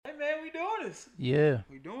this. Yeah.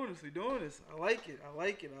 We doing this. We doing this. I like it. I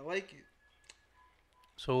like it. I like it.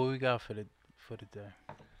 So what we got for the day?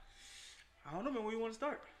 I don't know, man. Where you want to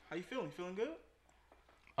start? How you feeling? Feeling good?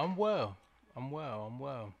 I'm well. I'm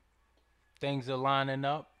well. Things are lining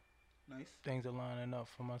up. Nice. Things are lining up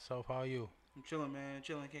for myself. How are you? I'm chilling, man.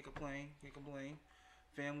 Chilling. Can't complain. Can't complain.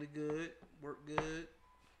 Family good. Work good.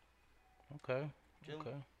 Okay. Chilling.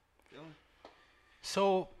 Okay. Chilling.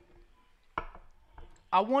 So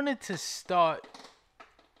I wanted to start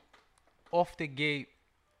off the gate,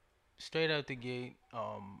 straight out the gate.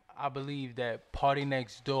 I believe that Party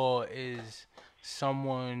Next Door is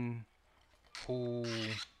someone who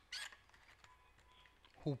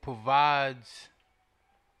who provides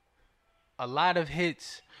a lot of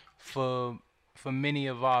hits for for many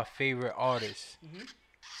of our favorite artists, Mhm.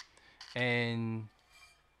 and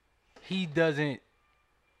he doesn't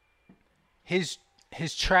his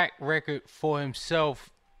his track record for himself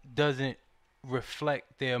doesn't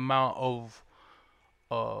reflect the amount of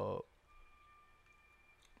uh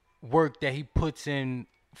work that he puts in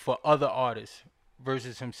for other artists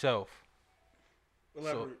versus himself. So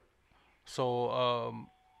Elaborate. so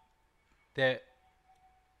that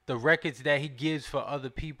the records that he gives for other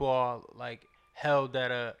people are like held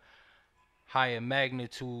at a higher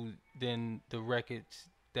magnitude than the records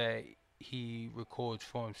that he records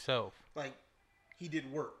for himself. Like he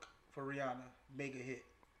did work for Rihanna, mega hit,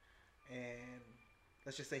 and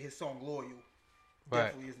let's just say his song "Loyal" Right,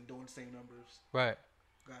 definitely isn't doing the same numbers. right,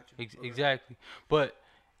 Gotcha. Okay. exactly. But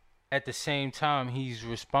at the same time, he's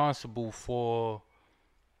responsible for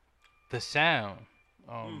the sound.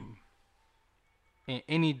 Mm. Um, in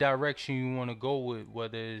any direction you want to go with,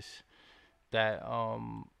 whether it's that uh,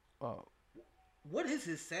 What is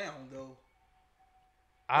his sound though?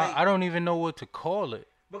 I Like don't even know what to call it,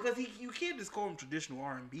 because you can't just call him traditional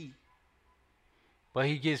R&B. but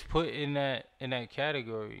he gets put in that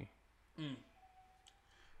category. Mm.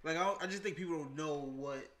 Like I just think people don't know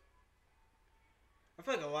what. I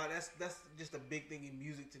feel like a lot. That's just a big thing in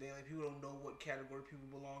music today. Like people don't know what category people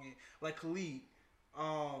belong in. Like Khalid,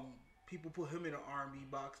 people put him in an R&B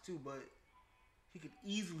box too, but he could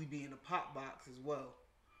easily be in a pop box as well.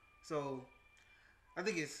 So I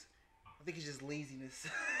think it's I think it's just laziness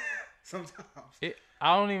sometimes.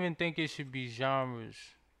 I don't even think it should be genres.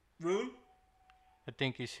 Really? I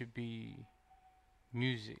think it should be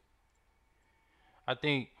music. I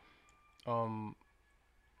think um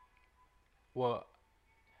well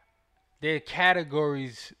they're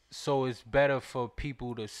categories, so it's better for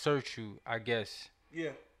people to search you, I guess.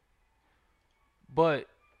 Yeah. But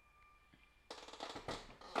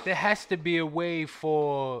there has to be a way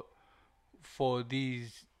for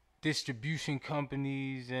these distribution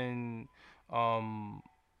companies and um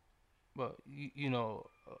well you know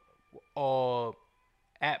or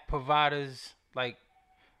app providers like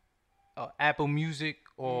Apple Music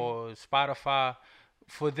Mm. or Spotify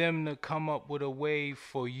for them to come up with a way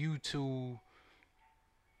for you to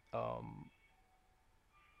um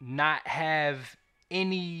not have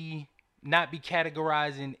any not be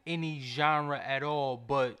categorized in any genre at all,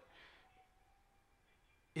 but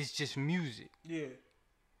it's just music. Yeah.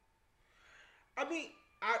 I mean,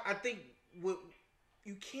 I think what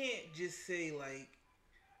you can't just say like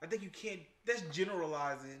I think you can't. That's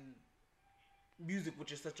generalizing music,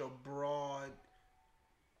 which is such a broad,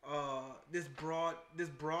 this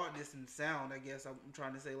broadness in sound. I guess I'm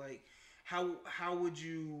trying to say like, how would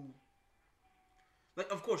you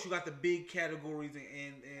like? Of course, you got the big categories,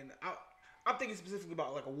 and I'm thinking specifically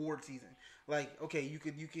about like award season. Like, okay, you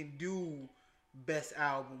can do best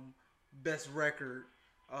album, best record,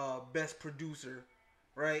 best producer,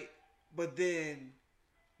 right? But then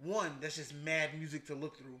one that's just mad music to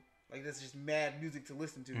look through. Like that's just mad music to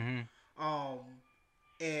listen to. Hmm. Um,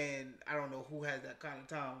 and I don't know who has that kind of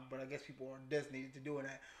time, but I guess people are designated to doing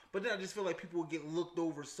that. But then I just feel like people get looked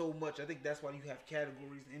over so much. I think that's why you have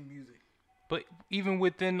categories in music. But even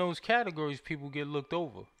within those categories, people get looked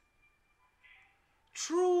over.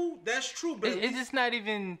 True, that's true, but at It's least just not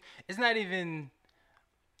even. It's not even.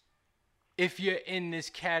 If you're in this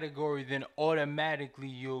category, then automatically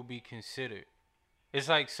you'll be considered. It's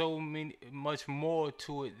like so many, much more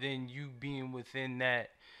to it than you being within that,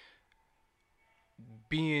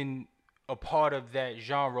 being a part of that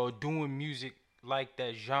genre or doing music like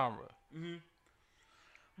that genre. hmm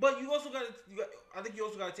but you also got to. I think you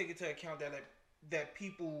also got to take into account that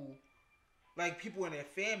people like people in their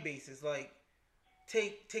fan bases like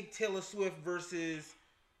take Taylor Swift versus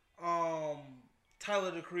um Tyler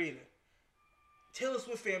the Creator. Taylor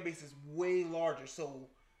Swift fan base is way larger. So,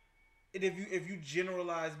 and if you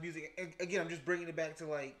generalize music, and again, I'm just bringing it back to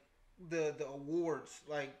like the awards.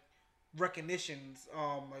 Like recognitions.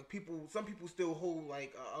 Like some people still hold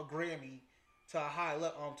like a Grammy to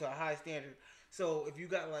a to a high standard. So if you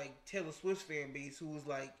got like Taylor Swift's fan base, who is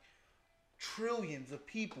like trillions of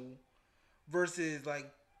people, versus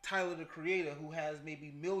like Tyler the Creator, who has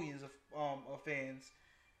maybe millions of fans,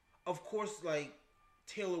 of course, like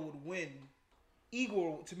Taylor would win.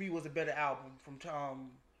 Igor to me was a better album from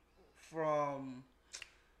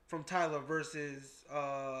from Tyler versus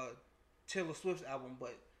Taylor Swift's album,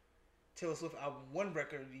 but Taylor Swift album won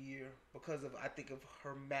record of the year because of I think of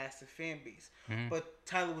her massive fan base. Hmm. But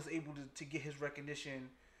Tyler was able to get his recognition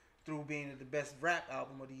through being the best rap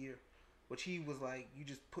album of the year, which he was like, you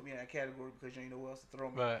just put me in that category because you ain't nowhere else to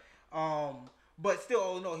throw me. Right. But still,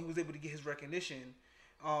 all in all, he was able to get his recognition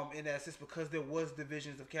in that sense because there was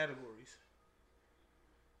divisions of categories.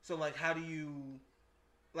 So like, how do you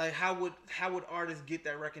like how would artists get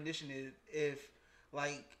that recognition if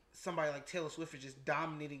like somebody like Taylor Swift is just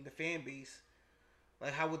dominating the fan base?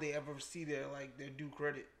 Like, how would they ever see their due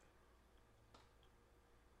credit?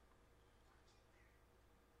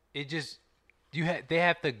 It just they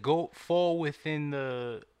have to go fall within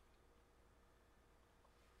the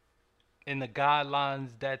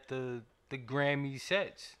guidelines that the Grammy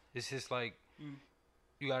sets. It's just like Mm.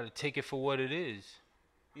 you got to take it for what it is.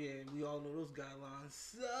 Yeah, we all know those guidelines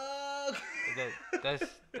suck.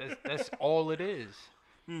 That's all it is.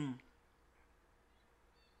 Hmm.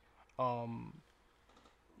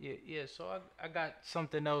 Yeah. So I got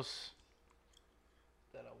something else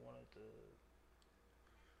that I wanted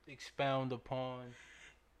to expound upon.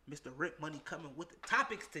 Mr. Rent Money coming with the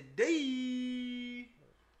topics today.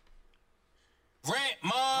 Rent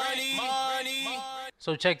money.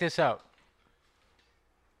 So check this out.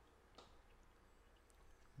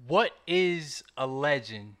 What is a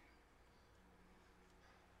legend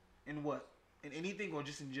In what? In anything or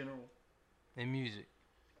just in general? in music?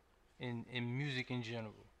 In music in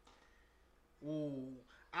general. Ooh,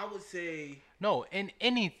 I would say No, in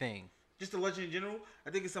anything. just a legend in general. I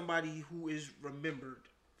think it's somebody who is remembered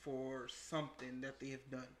for something that they have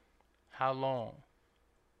done. How long?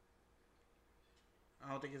 I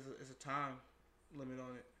don't think it's a time limit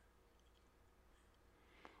on it.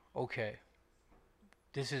 Okay.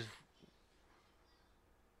 This is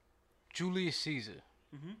Julius Caesar.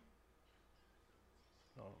 Mm-hmm.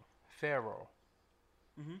 Pharaoh.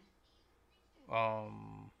 Mm-hmm.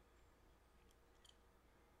 Um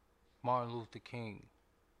Martin Luther King.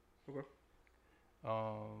 Okay.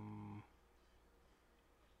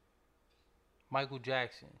 Michael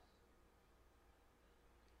Jackson.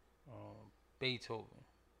 Beethoven.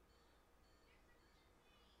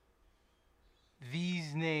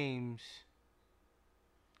 These names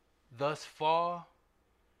thus far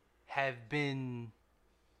have been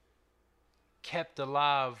kept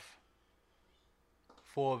alive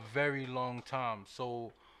for a very long time.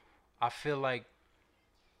 So I feel like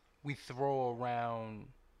we throw around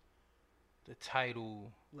the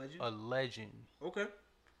title Legend. a legend. Okay.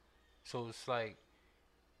 So it's like,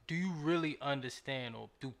 do you really understand, or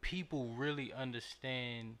do people really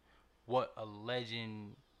understand what a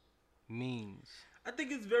legend means? I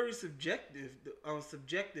think it's very subjective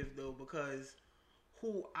though, because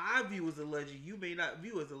who I view as a legend, you may not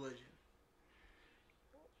view as a legend.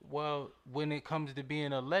 Well, when it comes to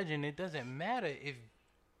being a legend, it doesn't matter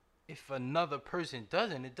if another person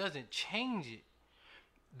doesn't. It doesn't change it.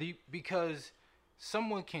 Because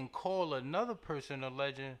someone can call another person a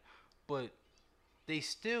legend, but they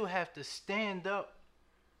still have to stand up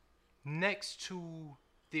next to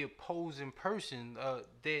the opposing person,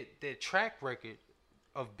 their track record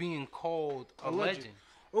of being called a legend.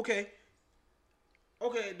 Okay.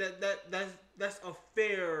 Okay, that's a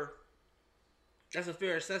fair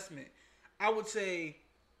assessment. I would say,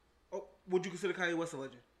 would you consider Kanye West a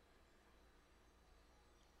legend?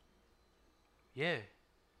 Yeah.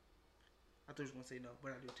 I thought you were gonna say no,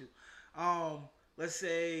 but I do too. Let's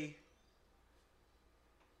say,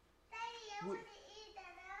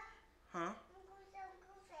 huh?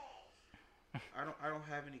 I don't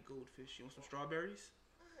have any goldfish. You want some strawberries?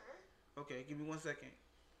 Okay, give me 1 second.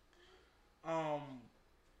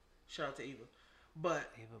 Shout out to Ava,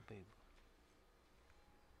 but Ava baby.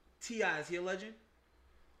 T.I., is he a legend?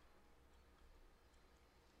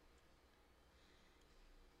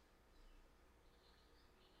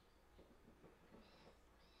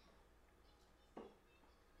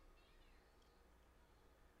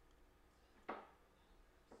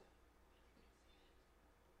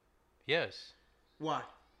 Yes. Why?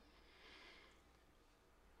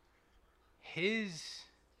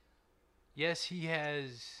 Yes, he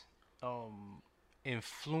has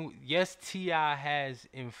influence. Yes, T.I. has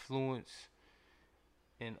influence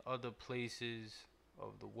in other places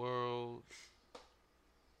of the world,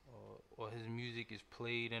 or his music is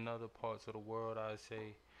played in other parts of the world, I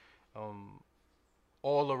say, um,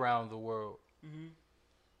 all around the world. Hmm.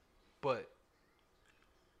 But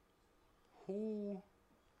who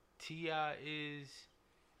Ti is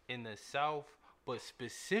in the South, but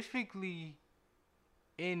specifically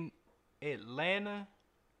in Atlanta,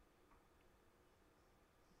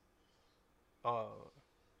 uh,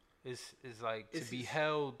 is like to It's be his,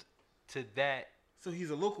 held to that. so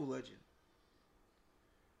he's a local legend.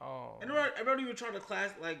 And Um, I'm not even trying to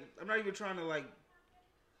class like I'm not even trying to like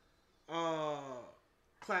uh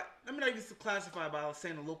I'm not even classify by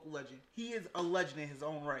saying a local legend. He is a legend in his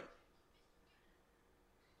own right.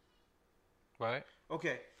 right?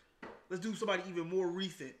 Okay, let's do somebody even more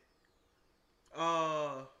recent.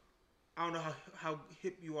 Uh, I don't know how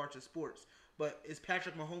hip you are to sports, but is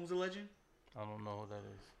Patrick Mahomes a legend? I don't know who that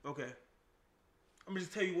is. Okay, I'm gonna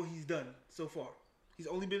just tell you what he's done so far. He's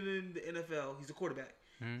only been in the NFL. He's a quarterback.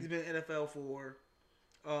 Hmm? He's been in the NFL for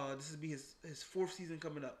this will be his fourth season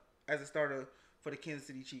coming up as a starter for the Kansas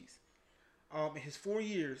City Chiefs. In his 4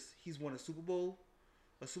 years, he's won a Super Bowl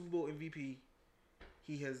MVP.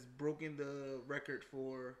 He has broken the record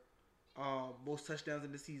for most touchdowns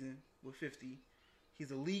in the season with 50.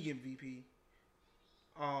 He's a league MVP.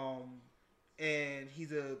 Um, and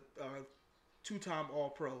he's a two-time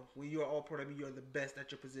All-Pro. When you're All-Pro, that means you're the best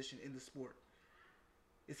at your position in the sport.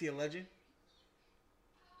 Is he a legend?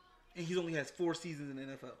 And he's only has 4 seasons in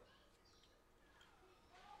the NFL.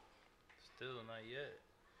 Still not yet.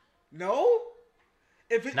 No.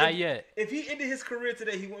 Not yet. If he ended his career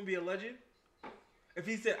today, he wouldn't be a legend. If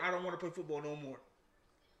he said, "I don't want to play football no more,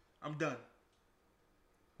 I'm done,"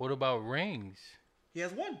 What about rings? he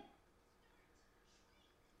has one.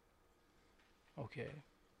 Okay.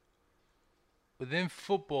 Within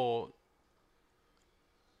football,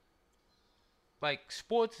 like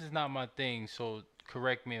sports is not my thing, so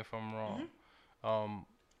correct me if I'm wrong. Um,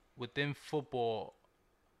 within football,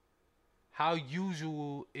 how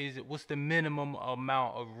usual is it? What's the minimum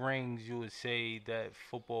amount of rings you would say that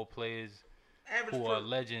football players Average who per are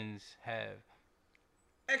legends have?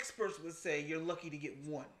 experts would say you're lucky to get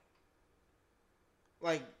one.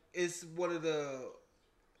 Like it's one of the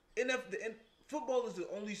football is the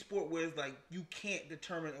only sport where it's like you can't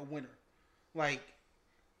determine a winner. Like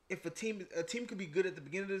if a team could be good at the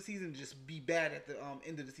beginning of the season and just be bad at the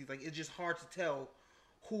end of the season. Like it's just hard to tell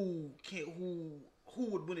who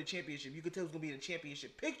would win a championship. You could tell who's gonna be in the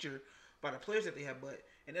championship picture by the players that they have, but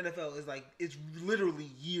in NFL is like it's literally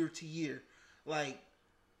year to year. Like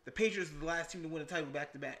the Patriots are the last team to win a title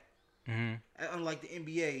back to back. Mm-hmm. Unlike the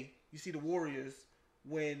NBA, you see the Warriors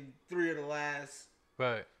win 3 of the last.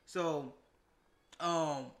 Right. So,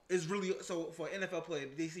 it's really so for an NFL player,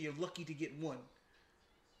 they say you're lucky to get one.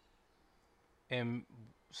 And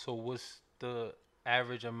so, what's the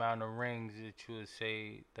average amount of rings that you would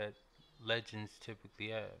say that legends typically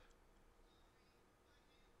have?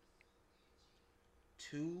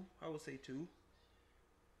 Two, I would say two.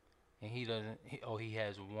 And he doesn't. He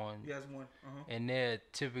has one. He has one. And they're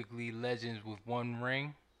typically legends with one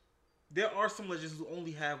ring. There are some legends who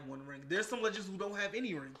only have one ring. There's some legends who don't have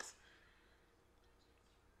any rings.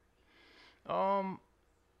 Um,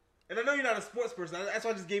 And I know you're not a sports person. That's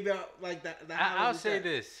why I just gave you out like that. I'll say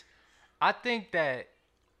this. I think that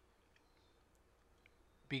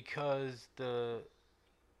because the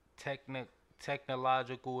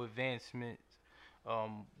technological advancements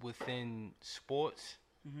within sports,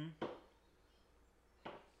 Mm-hmm.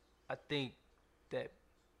 I think that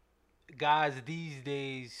guys these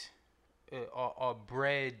days are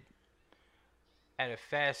bred at a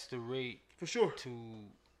faster rate For sure. to.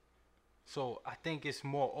 So I think it's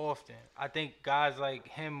more often. I think guys like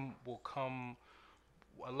him will come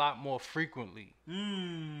a lot more frequently.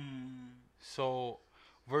 So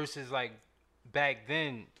versus like back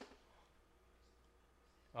then,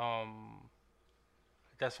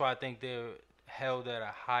 that's why I think they're held at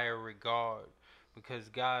a higher regard because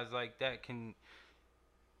guys like that can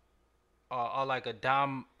are like a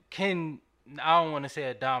dime can I don't want to say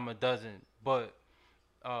a dime a dozen, but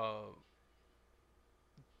uh,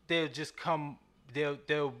 they'll just come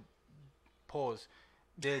they'll pause.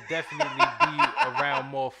 They'll definitely be around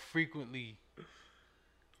more frequently.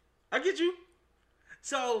 I get you.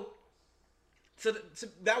 So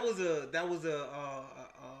that was a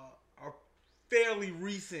fairly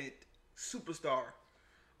recent superstar.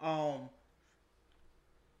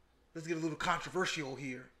 Let's get a little controversial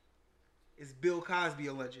here. Is Bill Cosby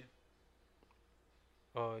a legend?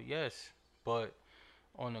 Yes, but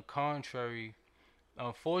on the contrary,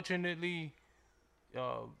 unfortunately,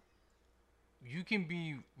 uh, you can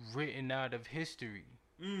be written out of history,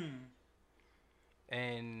 Mm.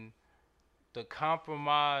 and the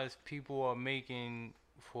compromise people are making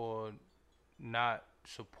for not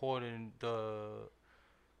supporting the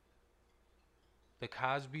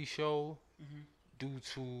Cosby Show Mhm. due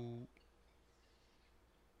to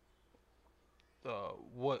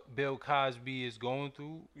what Bill Cosby is going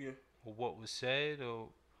through, Yeah. or what was said, or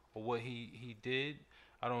what he did.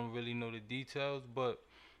 I don't really know the details, but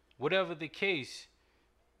whatever the case,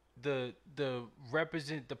 the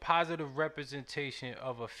positive representation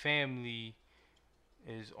of a family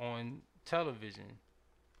is on television.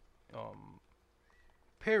 Um,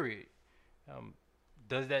 period. Um,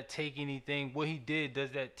 does that take anything? What he did,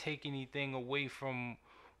 does that take anything away from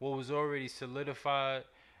what was already solidified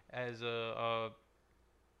as a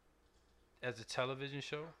television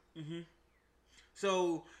show? Mhm.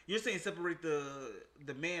 So you're saying separate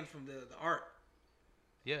the man from the art.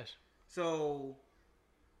 Yes. So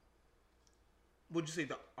would you say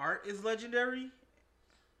the art is legendary,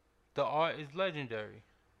 The art is legendary.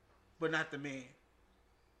 but not the man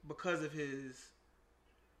because of his?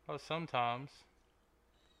 Well, sometimes,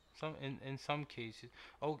 in some cases.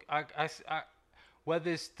 Oh,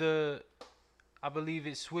 whether it's I believe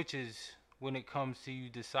it switches when it comes to you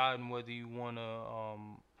deciding whether you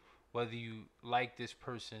like this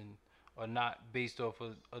person or not based off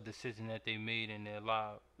of a decision that they made in their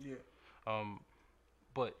life. Yeah. Um,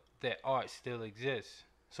 but that art still exists.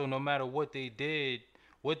 So no matter what they did,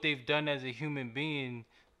 what they've done as a human being,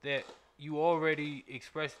 that you already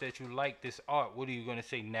expressed that you like this art. What are you gonna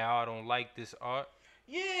say now? I don't like this art.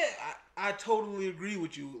 Yeah, I totally agree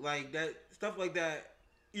with you. Like that stuff like that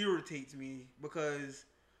irritates me because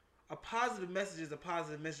a positive message is a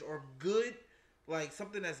positive message, or good, like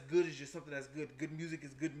something that's good is just something that's good. Good music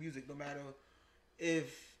is good music, no matter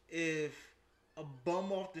if a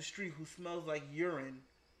bum off the street who smells like urine,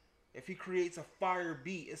 if he creates a fire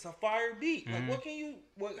beat, it's a fire beat. Like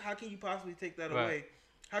Mm-hmm. how can you possibly take that Right. away?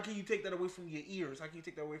 How can you take that away from your ears? How can you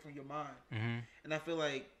take that away from your mind? Mm-hmm. And I feel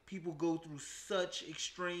like people go through such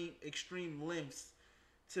extreme lengths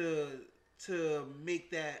to to make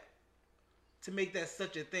that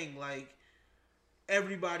such a thing. Like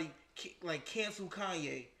everybody like cancel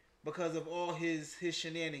Kanye because of all his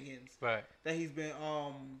shenanigans Right. that he's been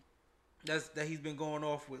that he's been going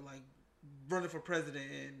off with, like running for president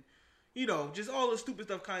and just all the stupid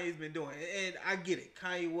stuff Kanye's been doing. And I get it.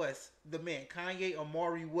 Kanye West, the man, Kanye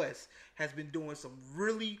Amari West, has been doing some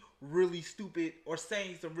really, really stupid, or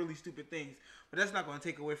saying some really stupid things. But that's not going to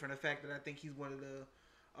take away from the fact that I think he's one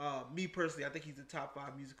of me personally, I think he's the top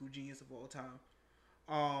 5 musical genius of all time.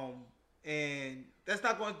 And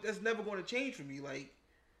that's never going to change for me. Like,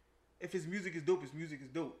 if his music is dope, his music is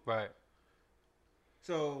dope. Right.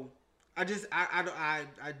 So I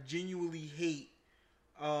genuinely hate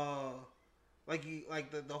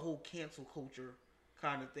like the whole cancel culture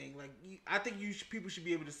kind of thing. Like I think people should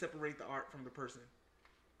be able to separate the art from the person.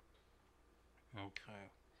 Okay.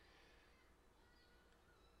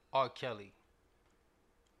 R. Kelly.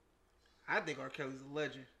 I think R. Kelly's a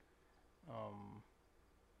legend. Um.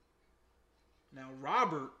 Now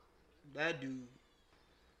Robert, that dude,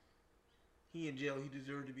 he in jail. He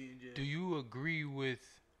deserved to be in jail. Do you agree with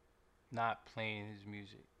not playing his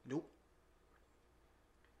music? Nope.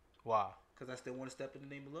 Why? Because I still want to step in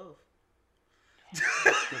the name of love.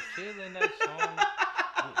 The feeling that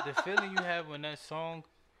song, the feeling you have when that song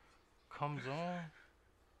comes on,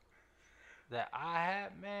 that I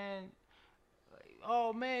have, man. Like,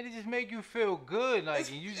 oh man, it just make you feel good, like,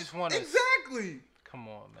 and you just want to. Exactly. Come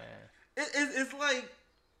on, man. It's like,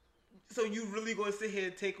 so you really gonna sit here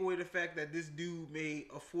and take away the fact that this dude made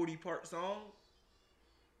a 40-part song?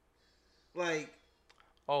 Like,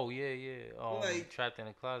 oh yeah. like, Trapped in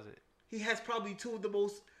a Closet. he has probably two of the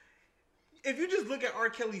most. If you just look at R.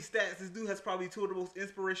 Kelly's stats, this dude has probably two of the most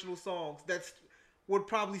inspirational songs that would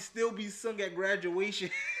probably still be sung at graduation.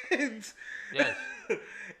 Yes.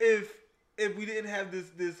 If we didn't have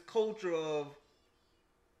this culture of,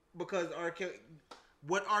 because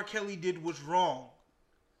what R. Kelly did was wrong.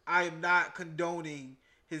 I am not condoning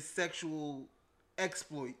his sexual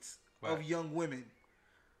exploits of young women.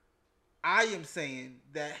 I am saying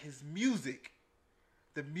that his music,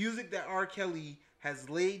 the music that R. Kelly has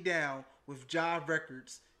laid down with Jive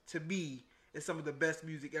Records, to me, is some of the best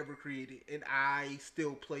music ever created, and I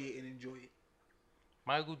still play it and enjoy it.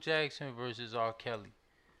 Michael Jackson versus R. Kelly.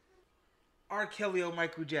 R. Kelly or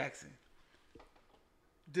Michael Jackson?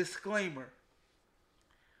 Disclaimer,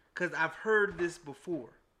 because I've heard this before,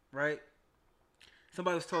 right?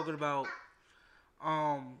 Somebody was talking about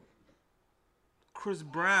Chris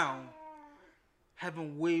Brown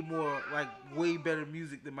having way better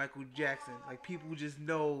music than Michael Jackson. Like people just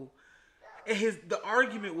know. And the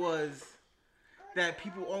argument was that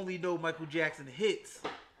people only know Michael Jackson hits.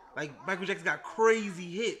 Like Michael Jackson got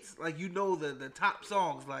crazy hits. Like the top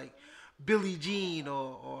songs like Billie Jean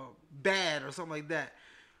or Bad or something like that.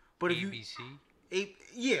 But ABC.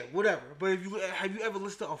 Yeah, whatever. But have you ever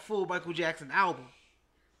listened to a full Michael Jackson album?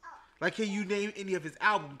 Like, can you name any of his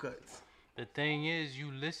album cuts? The thing is, you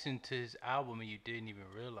listened to his album and you didn't even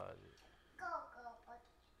realize it.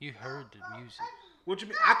 You heard the music. What you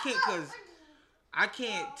mean? I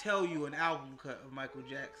can't tell you an album cut of Michael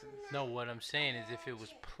Jackson. No, what I'm saying is if it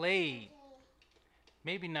was played,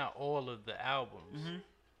 maybe not all of the albums,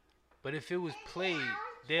 but if it was played,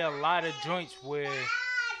 there are a lot of joints where...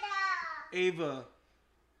 Ava,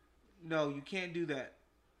 no, you can't do that.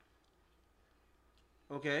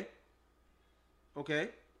 Okay?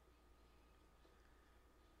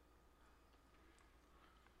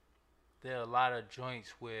 There are a lot of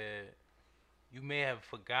joints where you may have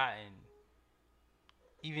forgotten,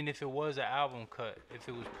 even if it was an album cut, if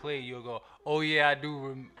it was played, you'll go, "Oh yeah, I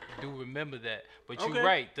do remember that." But you're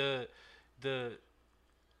right.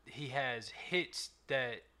 He has hits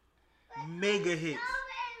that mega hits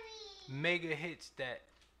that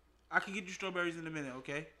I can get you strawberries in a minute.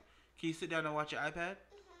 Okay? Can you sit down and watch your iPad?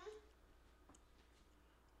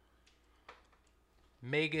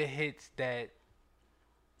 Mega hits that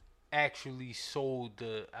actually sold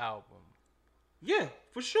the album. Yeah,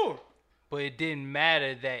 for sure. But it didn't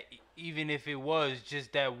matter that even if it was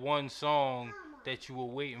just that one song that you were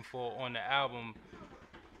waiting for on the album,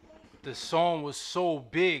 the song was so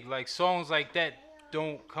big. Like songs like that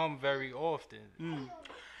don't come very often.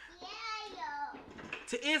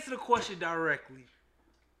 To answer the question directly,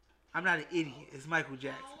 I'm not an idiot. It's Michael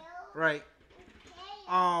Jackson, right?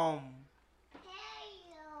 No,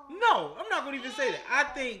 I'm not gonna even say that. I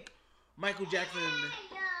think Michael Jackson.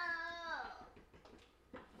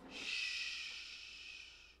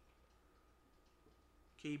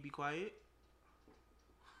 Can you be quiet?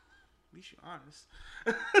 At least you're honest.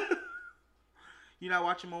 You not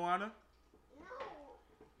watching Moana?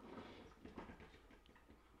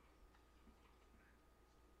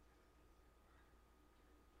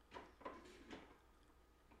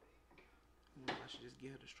 I should just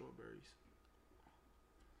get her the strawberries.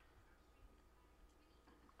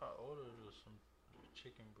 I ordered some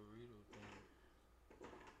chicken burrito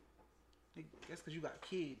thing. That's because you got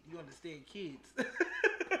kids. You understand kids.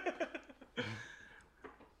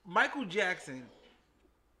 Michael Jackson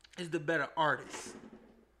is the better artist,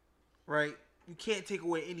 right? You can't take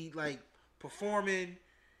away any performing.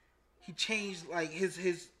 He changed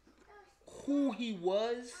his who he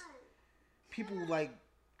was. People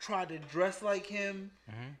tried to dress like him.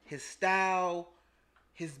 His style,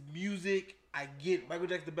 his music. I get Michael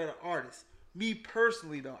Jackson's the better artist. Me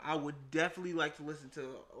personally, though, I would definitely like to listen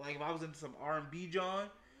to if I was into some R&B, John.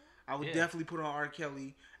 I would definitely put on R.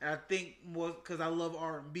 Kelly, and I think more because I love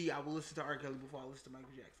R&B, I would listen to R. Kelly before I listen to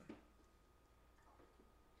Michael Jackson.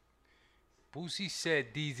 Boosie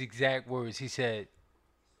said these exact words. He said,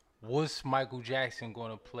 "What's Michael Jackson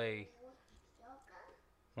gonna play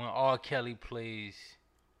when R. Kelly plays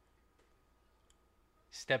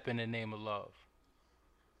Step in the Name of Love?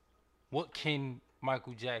 What can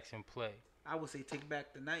Michael Jackson play?" I would say Take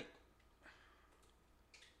Back the Night.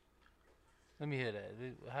 Let me hear that.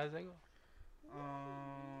 How does that go?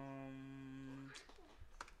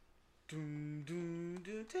 Doom, doom,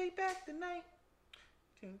 doom, take back the night.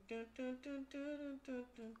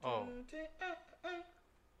 Oh.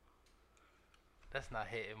 That's not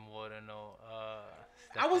hitting more than no.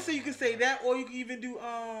 I would say you can say that, or you can even do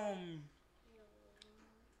Oh.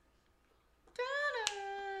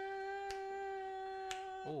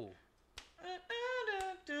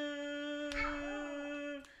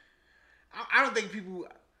 I don't think people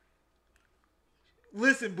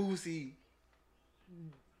listen. Boosie,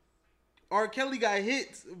 R. Kelly got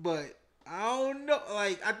hits, but I don't know.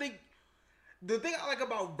 I think the thing I like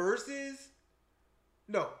about verses,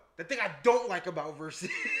 no, the thing I don't like about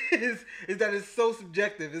verses is that it's so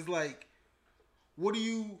subjective. It's what are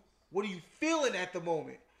you feeling at the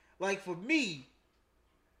moment? Like for me,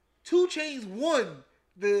 2 Chainz won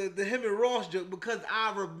the him and Ross joke because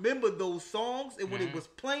I remember those songs, and when it was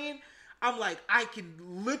playing, I'm like, I can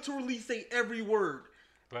literally say every word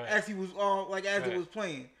as he was it was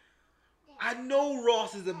playing. I know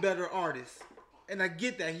Ross is a better artist, and I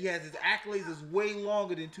get that he has his accolades is way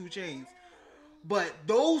longer than 2 Chainz, but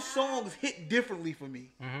those songs hit differently for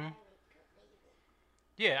me.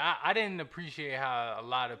 Yeah, I didn't appreciate how a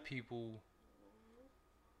lot of people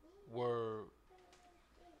were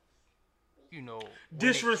you know, when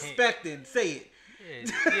it came, Disrespecting, say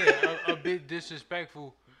it. yeah, a bit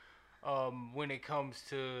disrespectful when it comes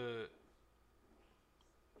to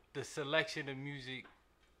the selection of music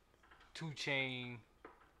 2 Chain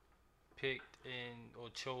picked and or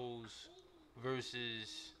chose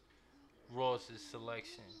versus Ross's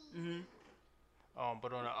selection. Mm-hmm.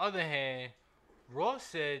 But on the other hand, Ross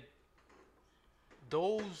said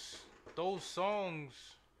those those songs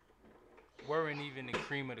weren't even the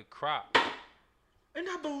cream of the crop. And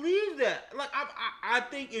I believe that. Like I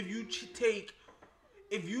think if you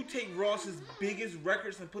take Ross's biggest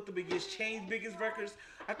records and put them against Chain's biggest records,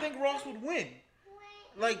 I think Ross would win.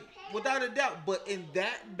 Like without a doubt. But in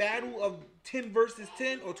that battle of 10 versus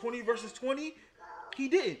 10 or 20 versus 20, he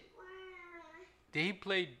didn't. Did he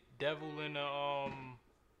play Devil in the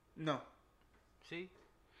No. See?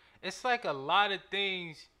 It's like a lot of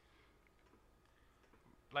things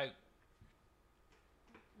like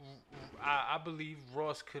I believe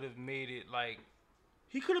Ross could have made it like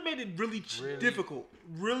He could have made it really difficult.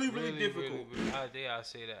 Really difficult. I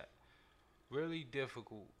say that. Really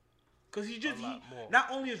difficult. Cause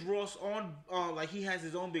not only is Ross on like he has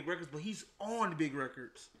his own big records, but he's on big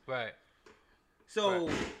records. Right. So,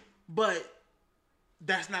 but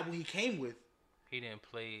that's not what he came with. He didn't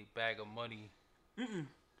play Bag of Money. Mm-mm.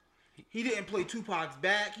 He didn't play Tupac's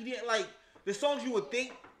Back. He didn't like the songs you would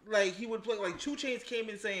think like he would play. Like 2 Chainz came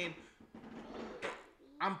in saying,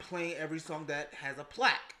 "I'm playing every song that has a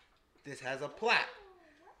plaque. This has a plaque.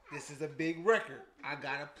 This is a big record. I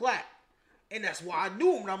got a plaque." And that's why I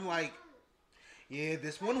knew him. And I'm like, yeah,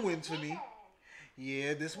 this one wins for me.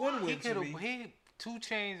 Yeah, this one wins for me. 2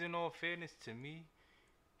 Chainz, in all fairness to me,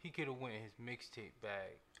 he could have went his mixtape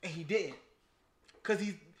bag. And he didn't. Cause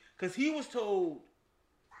he was told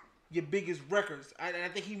your biggest records. I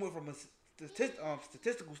think he went from a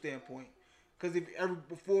statistical standpoint. Cause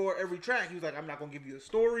before every track, he was like, I'm not gonna give you a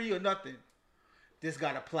story or nothing. This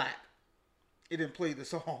got a plaque. It didn't play the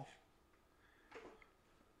song.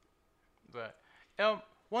 Right.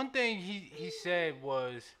 One thing he said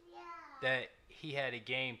was that he had a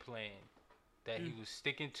game plan that he was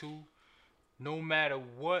sticking to. No matter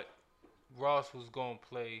what Ross was gonna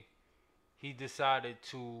play, he decided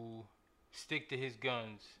to stick to his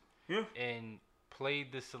guns and play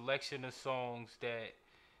the selection of songs that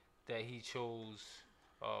he chose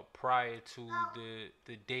prior to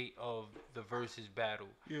the date of the versus battle.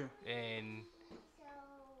 Yeah. And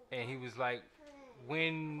he was like,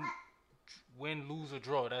 win, lose or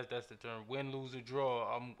draw. That's the term. Win, lose or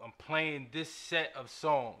draw. I'm playing this set of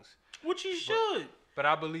songs. Which he should. But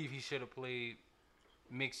I believe he should have played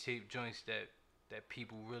mixtape joints that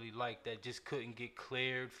people really liked that just couldn't get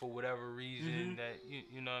cleared for whatever reason. That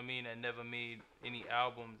you know what I mean. That never made any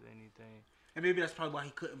albums or anything. And maybe that's probably why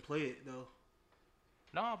he couldn't play it though.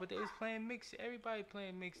 No, but they was playing everybody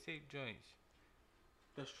playing mixtape joints.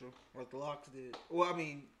 That's true. Like the Locks did. Well, I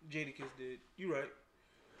mean, Jadakiss did. You right.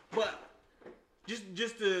 But just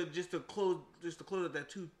to close up that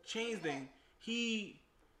 2 Chainz thing,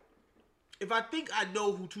 if I think I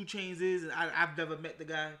know who 2 Chainz is, and I've never met the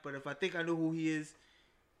guy, but if I think I know who he is,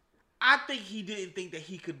 I think he didn't think that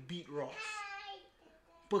he could beat Ross.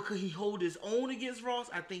 But could he hold his own against Ross?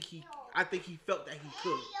 I think he felt that he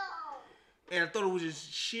could. And I thought it was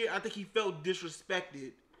just sheer. I think he felt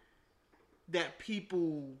disrespected that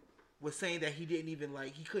people were saying that he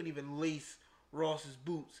couldn't even lace Ross's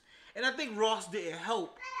boots. And I think Ross didn't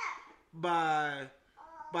help by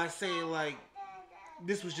saying like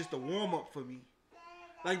this was just a warm up for me.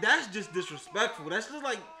 Like that's just disrespectful. That's just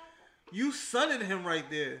like you sunning him right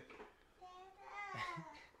there.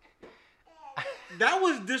 That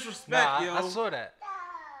was disrespect, yo. I saw that.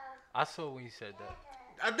 I saw when you said that.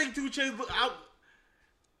 I think 2 Chainz looked out.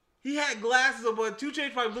 He had glasses on, but 2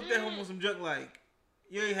 Chainz probably looked at him with some junk like,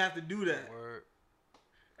 you ain't have to do that. Word.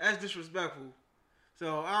 That's disrespectful.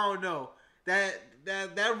 So I don't know.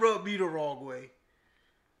 That rubbed me the wrong way.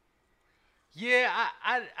 Yeah,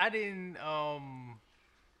 I didn't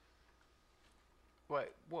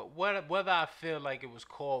whether I feel like it was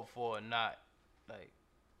called for or not, like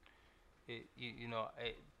it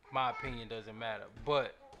my opinion doesn't matter.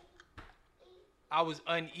 But I was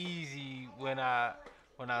uneasy when I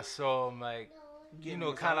saw him like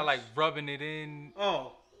kind of like rubbing it in.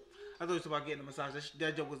 Oh, I thought it was about getting a massage.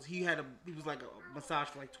 That joke was he was like a massage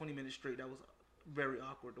for like 20 minutes straight. That was very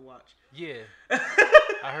awkward to watch. Yeah,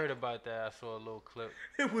 I heard about that. I saw a little clip.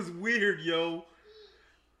 It was weird, yo.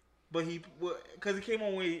 But because he came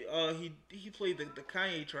on when he played the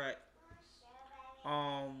Kanye track.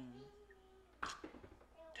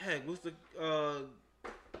 Heck, what's the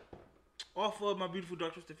off of My Beautiful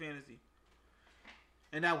Dark Twisted Fantasy,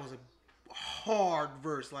 and that was hard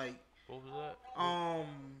verse. Like, What was that? I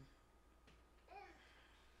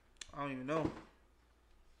don't even know.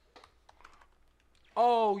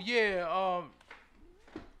 Oh yeah,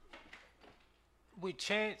 with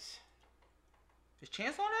Chance. Is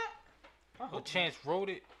Chance on that? I Oh, hope Chance wrote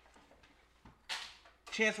it.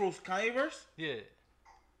 Chance wrote Kanye verse? Yeah.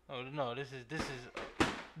 Oh no, this is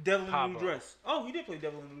Devil in a New Pablo. Dress. Oh, he did play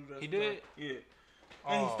Devil in a New Dress. He did? Yeah.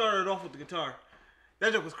 And he Oh. started off with the guitar.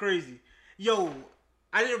 That joke was crazy. Yo,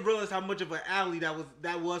 I didn't realize how much of an alley that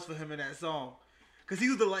was for him in that song. Cause he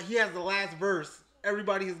has the last verse.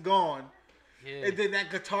 Everybody is gone. Yeah. And then that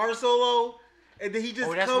guitar solo. And then he just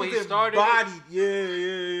that's comes where he in started bodied.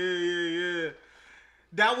 Yeah.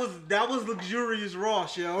 That was luxurious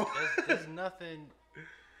Ross, yo. There's nothing.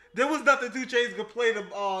 There was nothing 2 Chainz could play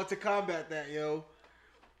to combat that, yo.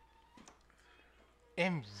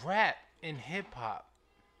 In rap, in hip hop,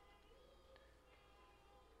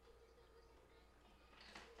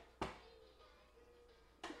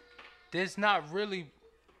 there's not really.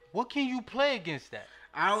 What can you play against that?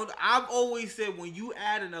 I've always said when you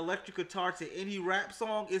add an electric guitar to any rap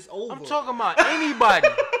song, it's over. I'm talking about anybody.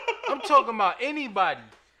 I'm talking about anybody.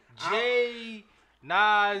 Jay,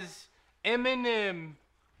 Nas, Eminem,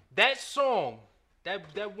 that song,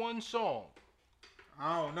 that one song.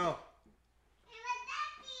 I don't know.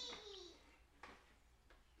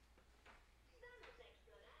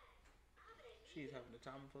 She's having the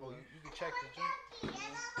time of her life. You can check the joint.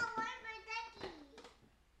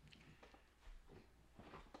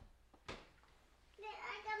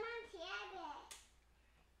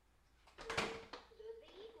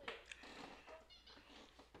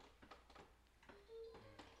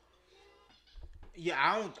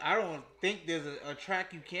 Yeah, I don't think there's a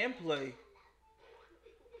track you can play. I'm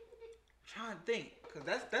trying to think, cause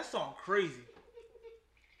that song crazy.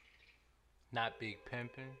 Not Big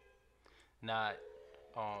Pimpin', not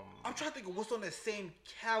I'm trying to think of what's on that same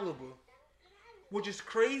caliber, which is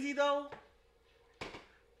crazy though.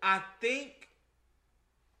 I think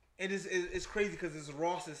it's crazy because it's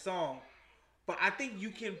Ross's song, but I think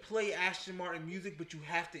you can play Ashton Martin music, but you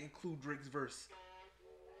have to include Drake's verse.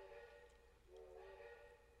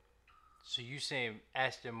 So you saying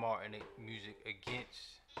Aston Martin music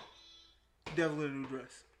against Devil in a New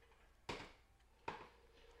Dress.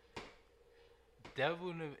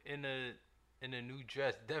 Devil in a New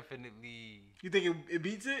Dress? Definitely. You think it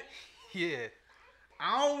beats it? Yeah.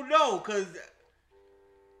 I don't know, cause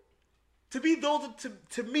to me those are,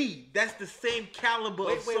 to me that's the same caliber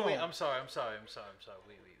of song. Wait. I'm sorry.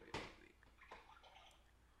 Wait.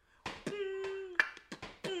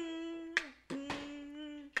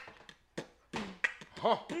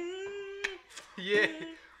 Huh. Yeah.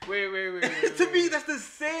 Wait. To me, that's the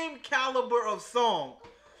same caliber of song,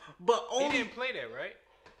 but He only didn't play that, right?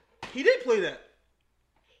 he did play that.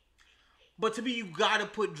 But to me, you gotta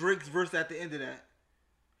put Drake's verse at the end of that,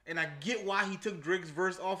 and I get why he took Drake's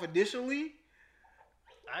verse off initially.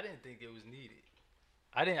 I didn't think it was needed.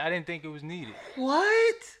 I didn't think it was needed.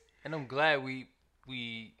 What? And I'm glad we're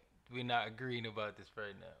not agreeing about this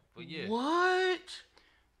right now. But yeah. What?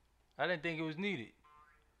 I didn't think it was needed.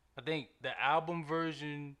 I think the album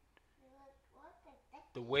version,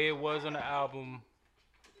 the way it was on the album.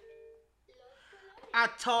 I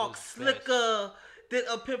talk slicker than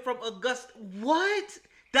a pimp from Augusta. What?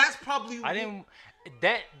 That's probably.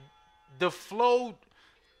 The flow,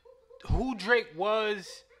 who Drake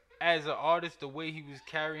was as an artist, the way he was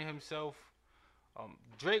carrying himself.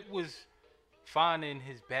 Drake was finding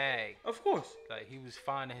his bag. Of course. Like, he was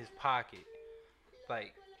finding his pocket.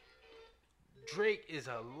 Like, Drake is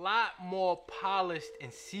a lot more polished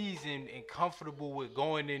and seasoned and comfortable with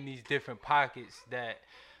going in these different pockets that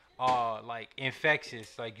are like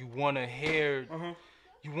infectious. Like, you want to hear,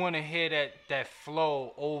 that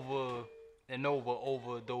flow over and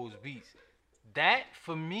over those beats. That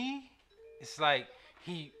for me, it's like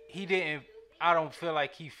he didn't. I don't feel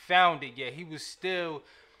like he found it yet. He was still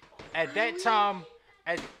at that time.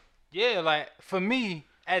 Like for me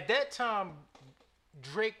at that time,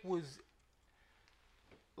 Drake was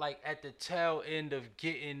like at the tail end of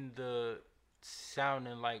getting the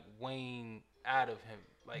sounding like Wayne out of him.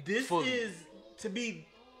 Like this fully.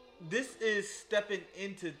 This is stepping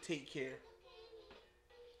into Take Care.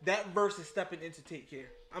 That verse is stepping into Take Care.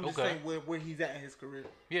 I'm just saying where he's at in his career.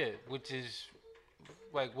 Yeah, which is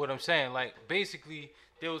like what I'm saying. Like basically,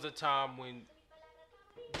 there was a time when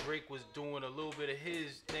Drake was doing a little bit of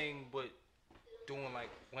his thing, but doing like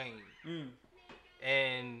Wayne.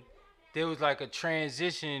 And there was like a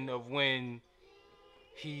transition of when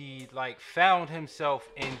he like found himself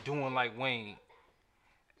in doing like Wayne.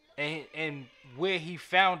 and where he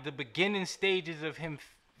found the beginning stages of him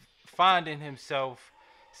finding himself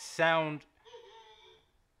sound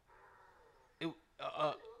it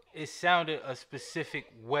uh, it sounded a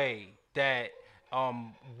specific way that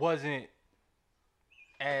wasn't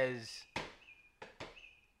as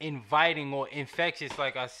inviting or infectious,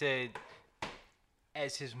 like I said,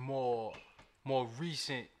 as his more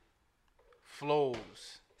recent flows.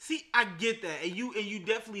 See, I get that, and you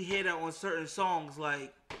definitely hear that on certain songs,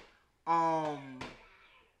 um,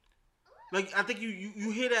 like I think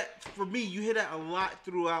you hear that. For me, you hear that a lot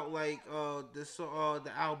throughout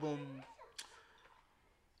the album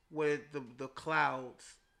with the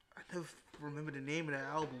clouds. I never remember the name of that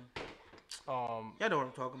album. Y'all know what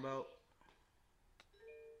I'm talking about.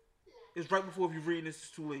 It's right before if you're reading this, it's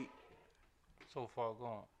too late. So far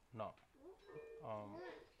gone. No.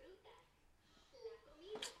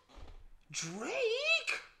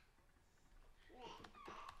 Drake.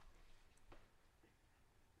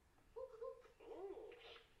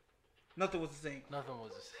 Nothing was the same. Nothing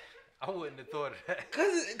was the same. I wouldn't have thought of that.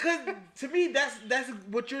 Cause to me that's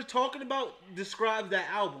what you're talking about describes that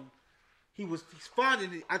album. He's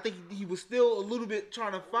finding it. I think he was still a little bit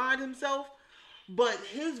trying to find himself, but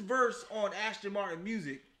his verse on Ashton Martin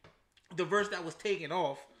Music, the verse that was taken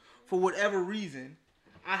off for whatever reason,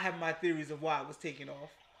 I have my theories of why it was taken off,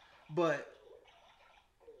 but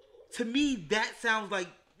to me that sounds like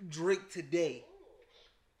Drake today.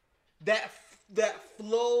 That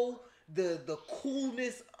flow, the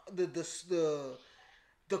coolness, the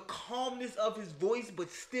calmness of his voice, but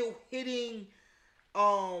still hitting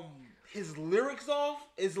his lyrics off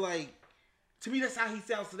is like, to me that's how he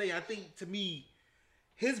sounds today. I think to me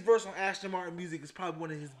his verse on Ashton Martin Music is probably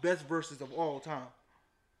one of his best verses of all time,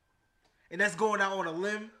 and that's going out on a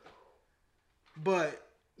limb. But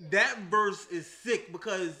that verse is sick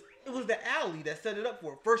because it was the alley that set it up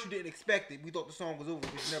for it. First, you didn't expect it. We thought the song was over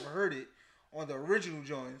because you never heard it on the original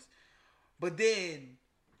joints. But then,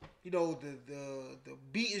 the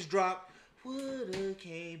beat is dropped. Woulda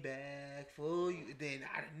came back for you. Then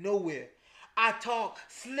out of nowhere, I talk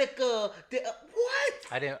slicker. What?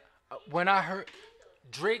 I didn't. When I heard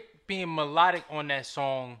Drake being melodic on that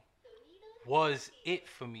song, was it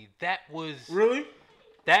for me. That was really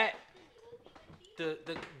that.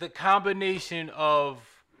 The combination of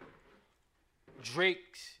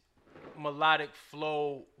Drake's melodic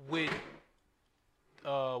flow with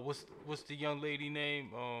what's the young lady name?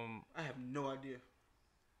 I have no idea.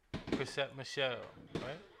 Chrisette Michelle,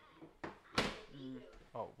 right?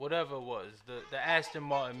 Oh, whatever it was, the Aston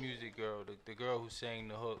Martin music girl, the girl who sang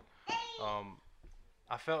the hook.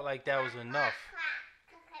 I felt like that was enough.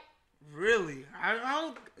 Really? I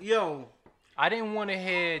don't. Yo. I didn't want to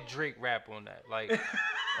hear Drake rap on that. Like,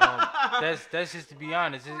 that's just to be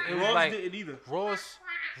honest. It was Ross like didn't either.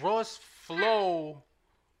 Ross flow.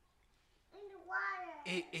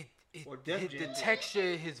 The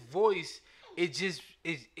texture, his voice.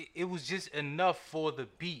 It was just enough for the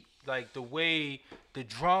beat. Like the way the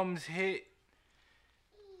drums hit,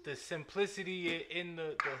 the simplicity in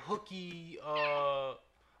the hooky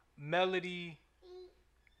melody.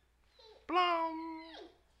 Blum,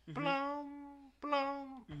 blum,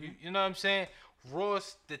 blum. You know what I'm saying?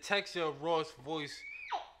 Ross, the texture of Ross' voice,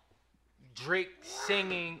 Drake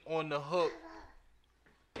singing on the hook,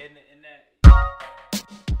 and that.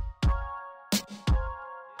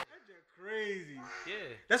 That's crazy.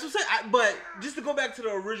 Yeah. That's what I'm saying. But just to go back to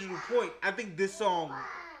the original point, I think this song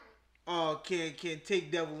can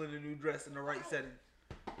take Devil in a New Dress in the right setting.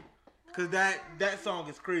 Cause that song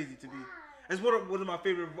is crazy to me. It's one of my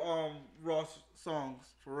favorite Ross songs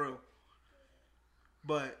for real.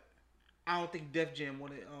 But I don't think Def Jam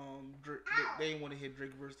wanted they didn't want to hit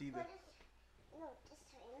Drake verse either.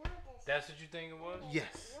 That's what you think it was?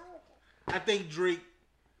 Yes. I think Drake.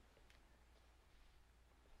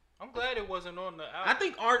 I'm glad it wasn't on the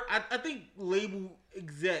album. I think label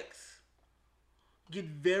execs get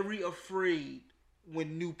very afraid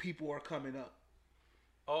when new people are coming up.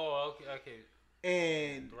 Oh, okay.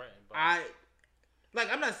 And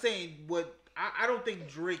I'm not saying what I don't think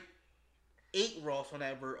Drake ate Ross on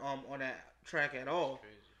that track at all,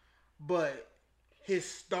 but his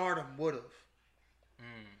stardom would have.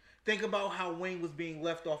 Think about how Wayne was being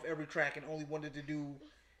left off every track and only wanted to do.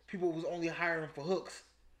 People was only hiring for hooks,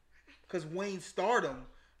 because Wayne's stardom.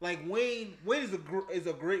 Like Wayne is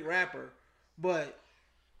a great rapper, but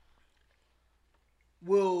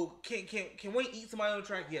can Wayne eat somebody on the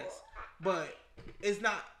track? Yes, but it's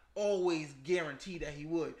not always guaranteed that he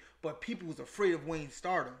would. But people was afraid of Wayne's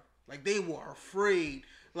stardom. Like they were afraid.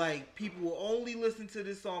 Like people will only listen to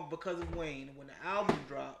this song because of Wayne. And when the album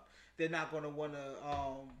dropped, they're not gonna wanna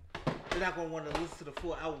listen to the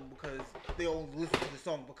full album because they only listen to the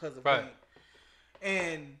song because of Wayne.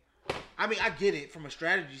 And I mean, I get it from a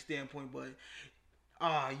strategy standpoint, but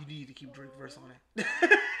you need to keep Drake verse on that.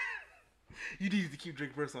 You need to keep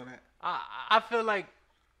Drake verse on that. I feel like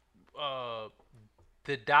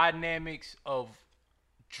the dynamics of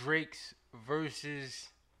Drake's verses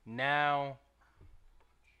now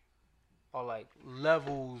are like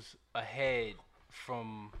levels ahead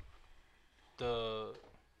from the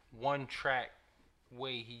one track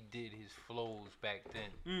way he did his flows back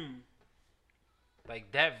then.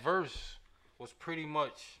 Like that verse was pretty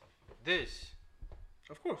much this.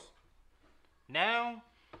 Of course. Now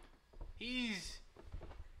he's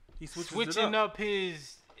switching up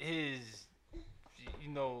his his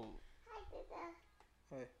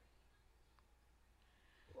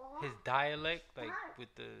dialect, like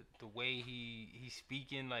with the way he's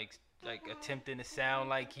speaking, like attempting to sound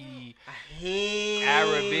like he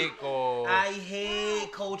Arabic or I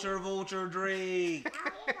hate Culture Vulture Drake.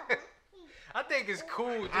 I think it's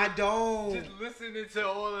cool. I don't. Just listening to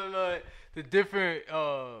all of the different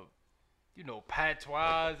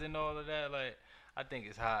patois and all of that, like I think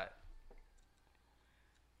it's hot.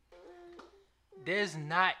 There's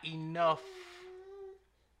not enough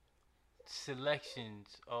selections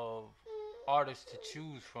of artists to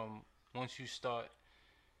choose from once you start,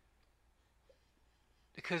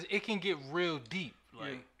 because it can get real deep,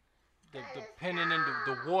 like depending on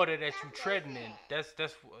the water that you treading in. That's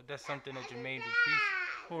something that Jermaine will preach.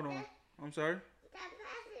 Hold on, I'm sorry.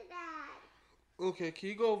 Okay, can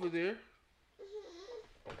you go over there?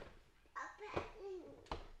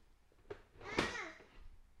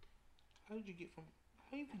 How did you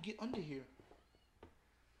get under here?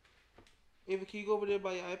 Ava, can you go over there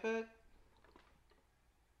by your iPad?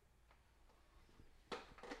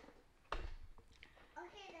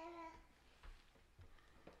 Okay, Dada.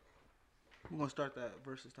 We're gonna start that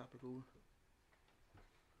versus topic over.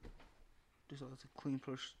 This is a clean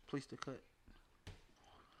place to cut.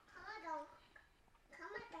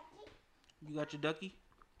 You got your ducky?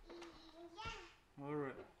 Yeah. All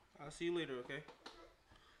right. I'll see you later, okay?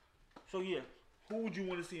 So yeah, who would you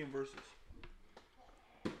want to see in versus?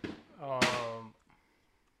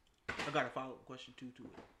 I got a follow-up question too to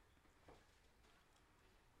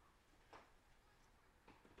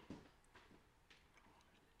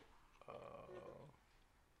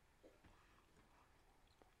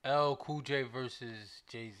it. LL Cool J versus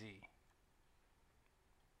Jay-Z.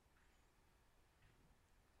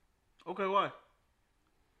 Okay, why?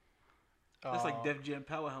 That's like Def Jam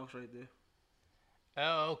Powerhouse right there.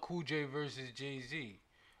 LL Cool J versus Jay-Z.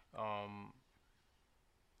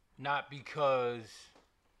 Not because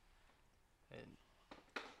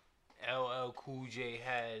LL Cool J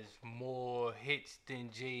has more hits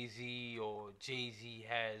than Jay-Z, or Jay-Z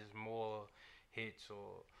has more hits,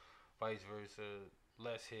 or vice versa,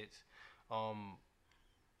 less hits.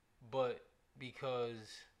 But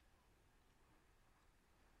because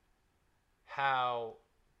how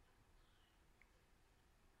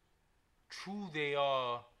true they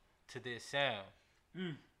are to their sound.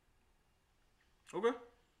 Okay.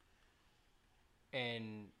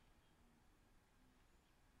 And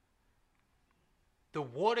the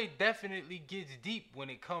water definitely gets deep when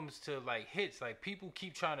it comes to like hits. Like people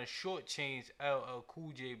keep trying to shortchange LL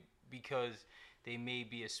Cool J because they may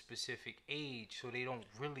be a specific age, so they don't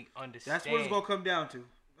really understand. That's what it's gonna come down to.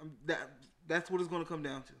 That's what it's gonna come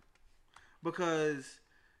down to. Because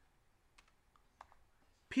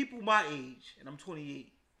people my age, and I'm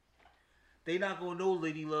 28, they not gonna know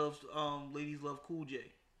Ladies Love Cool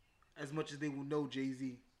J as much as they will know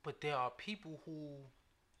Jay-Z. But there are people who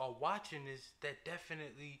are watching this that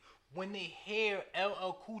definitely, when they hear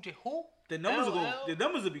LL Cool J, the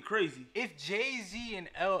numbers will be crazy. If Jay-Z and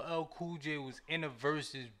LL Cool J was in a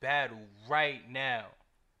versus battle right now,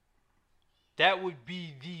 that would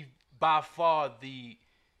be by far the.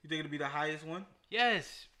 You think it'd be the highest one?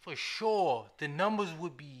 Yes, for sure. The numbers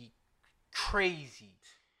would be crazy.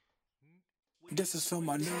 This is for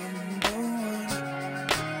my number one.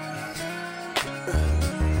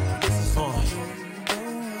 This is for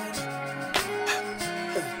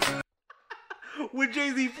When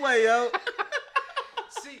Jay-Z play, yo.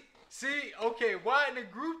 see, okay, why in the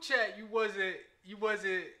group chat you wasn't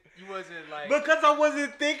like, because I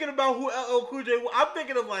wasn't thinking about who LL Cool J was. I'm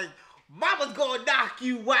thinking of like Mama's Gonna Knock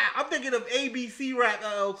You Out. I'm thinking of ABC rap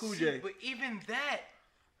LL Cool J. But even that,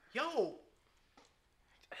 yo,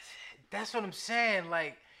 that's what I'm saying.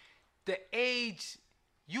 Like the age,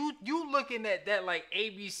 you looking at that like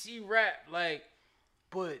ABC rap, like,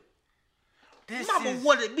 but Mama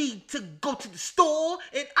wanted me to go to the store,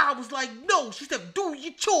 and I was like, no. She said, do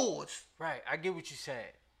your chores. Right, I get what you're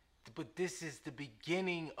saying. But this is the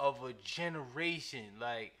beginning of a generation,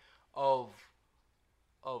 like, of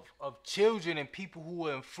children and people who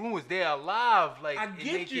are influenced. They're alive, like, I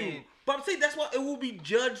get you. But I'm saying that's why it will be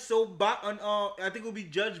judged I think it will be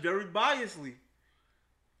judged very biasly.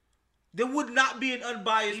 There would not be an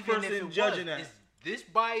unbiased person judging that. It's this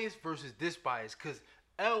bias versus this bias, because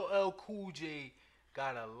LL Cool J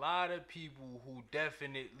got a lot of people who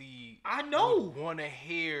definitely want to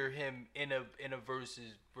hear him in a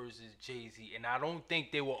versus Jay-Z, and I don't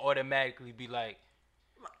think they will automatically be like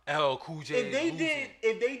LL Cool J.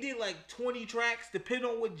 If they did like 20 tracks, depending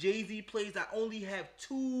on what Jay-Z plays, I only have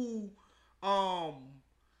two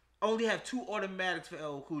automatics for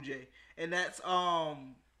LL Cool J, and that's I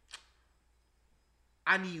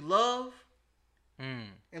Need Love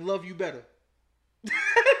and Love You Better. Yeah.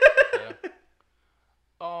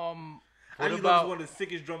 I Need Love is one of the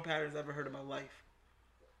sickest drum patterns I've ever heard in my life.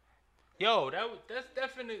 Yo, that's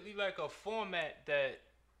definitely like a format that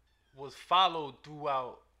was followed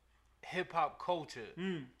throughout hip hop culture.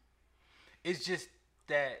 It's just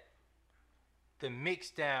that the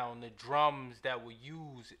mix down, the drums that were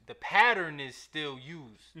used, the pattern is still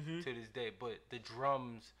used to this day, but the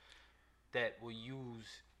drums that were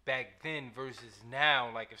used back then versus now,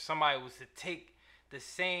 like if somebody was to take the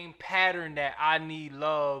same pattern that I Need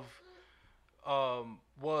Love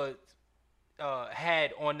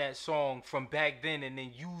had on that song from back then, and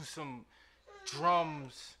then use some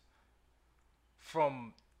drums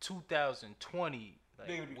from 2020,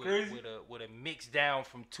 like with a mix down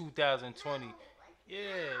from 2020. Yeah,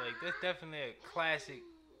 like that's definitely a classic.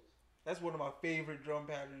 That's one of my favorite drum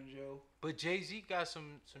patterns, yo. But Jay-Z got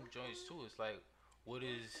some joints too. It's like, what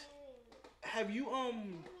is? Have you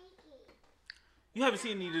You haven't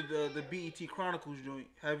seen any of the BET Chronicles joint,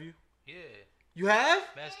 have you? Yeah. You have?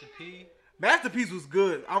 Master P. Masterpiece was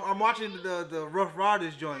good. I'm watching the Rough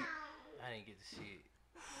Riders joint. I didn't get to see it.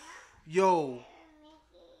 Yo.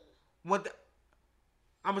 I'm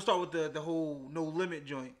gonna start with the whole No Limit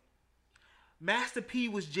joint. Master P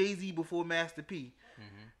was Jay-Z before Master P.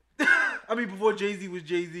 I mean, before Jay-Z was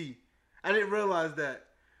Jay-Z. I didn't realize that.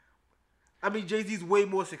 I mean, Jay-Z's way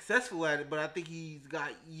more successful at it, but I think he's got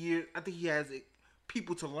I think he has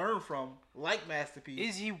people to learn from, like Master P.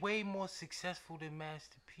 Is he way more successful than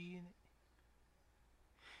Master P in it?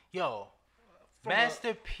 Yo,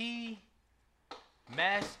 Master P.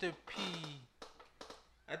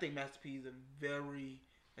 I think Master P is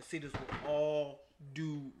I say this with all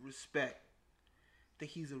due respect, I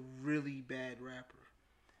think he's a really bad rapper.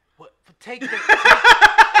 What? Take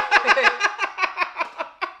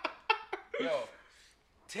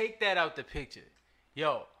that out the picture.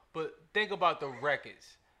 Yo, but think about the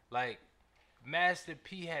records. Like, Master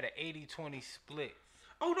P had an 80-20 split.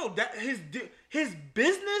 Oh no, that his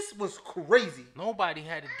business was crazy. Nobody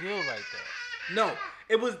had a deal like that. No,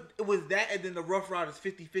 it was that, and then the Rough Riders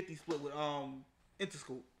 50-50 split with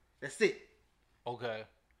Interscope. That's it. Okay.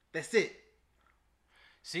 That's it.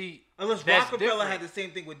 See, unless Rockefeller had the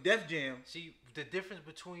same thing with Def Jam. See, the difference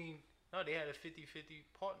between they had a 50-50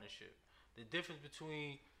 partnership. The difference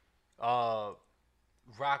between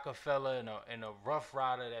Rockefeller and a Rough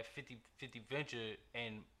Rider, that 50-50 venture,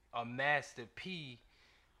 and a Master P,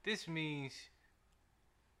 this means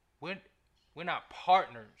we're not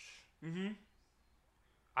partners.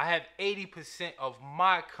 I have 80% of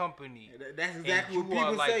my company. That's exactly what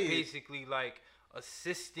people say. Like basically like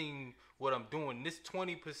assisting what I'm doing. This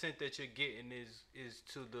 20% that you're getting is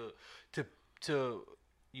to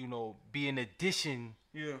be an addition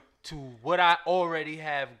to what I already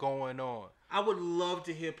have going on. I would love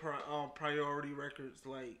to hear Priority Records,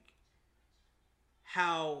 like,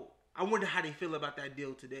 I wonder how they feel about that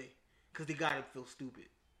deal today, because they gotta feel stupid.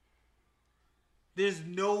 There's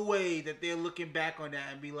no way that they're looking back on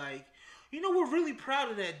that and be like, we're really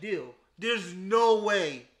proud of that deal. There's no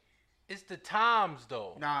way. It's the times,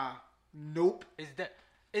 though. Nah. Nope.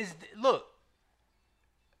 Look,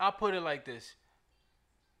 I'll put it like this.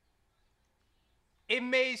 It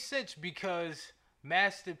made sense because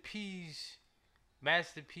Master P's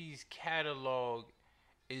catalog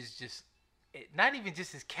is just, not even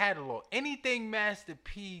just his catalog. Anything Master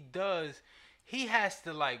P does, he has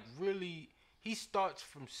to he starts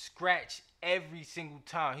from scratch every single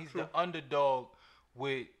time. He's the underdog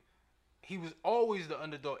he was always the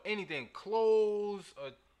underdog. Anything, clothes,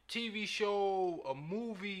 a TV show, a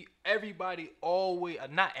movie, everybody always,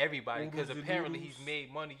 not everybody, because apparently he's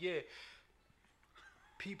made money. Yeah.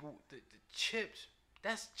 People, the chips,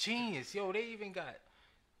 that's genius. Yo, they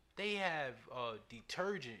have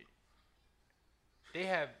detergent they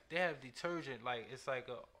have detergent like it's like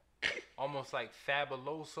a almost like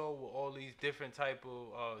Fabuloso with all these different type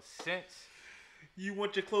of scents. You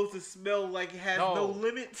want your clothes to smell like it has no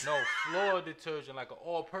limits? No, floor detergent, like an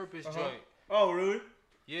all-purpose joint. Oh, really?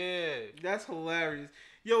 Yeah. That's hilarious.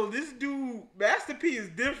 Yo, this dude, Master P is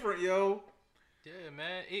different, yo. Yeah,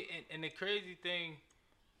 man. And the crazy thing,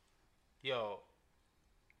 yo,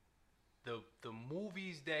 the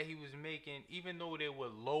movies that he was making, even though they were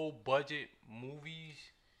low-budget movies,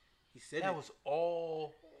 he said that was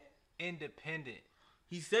all independent.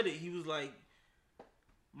 He said it. He was like,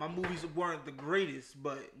 my movies weren't the greatest,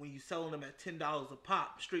 but when you selling them at $10 a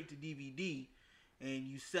pop straight to DVD, and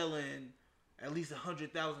you selling at least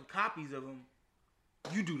 100,000 copies of them,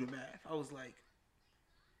 you do the math. I was like,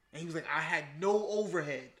 and he was like, I had no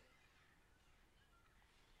overhead.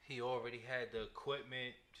 He already had the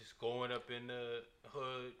equipment, just going up in the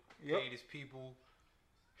hood, paid his people,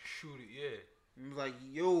 shoot it, yeah. He was like,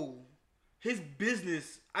 yo, his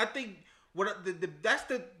business, I think. That's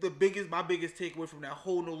my biggest takeaway from that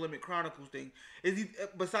whole No Limit Chronicles thing is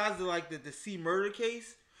besides the C Murder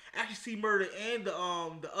case, actually C Murder and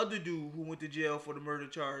the other dude who went to jail for the murder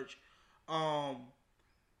charge,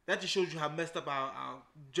 that just shows you how messed up our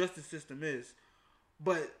justice system is.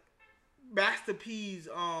 But Master P's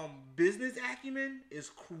business acumen is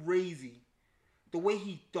crazy. The way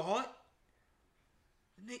he thought,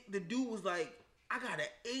 the dude was like, I got an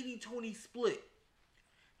 80-20 split.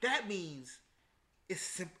 That means it's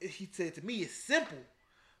simple. He said to me, it's simple.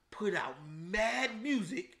 Put out mad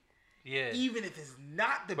music, even if it's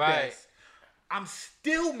not the best. I'm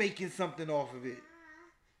still making something off of it.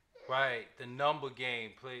 Right, the number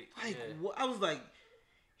game play. Like I was like,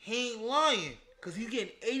 he ain't lying, cause he's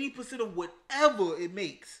getting 80% of whatever it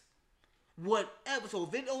makes, whatever. So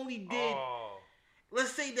if it only did,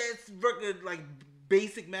 let's say that's record like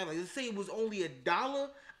basic math. Like let's say it was only $1.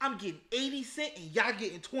 I'm getting 80 cents and y'all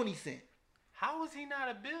getting 20 cents. How is he not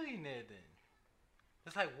a billionaire then?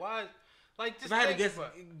 It's like why? Like just if I had to guess,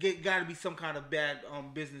 gotta be some kind of bad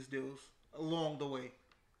business deals along the way.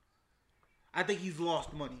 I think he's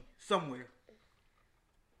lost money somewhere.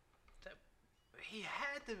 He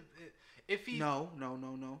had to. If he no.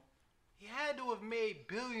 He had to have made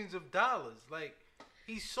billions of dollars. Like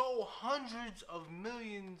he sold hundreds of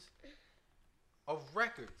millions of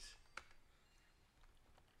records.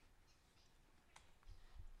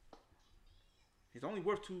 He's only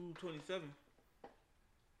worth $227.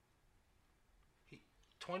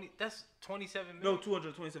 That's 27 million. No,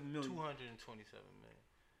 227 million. 227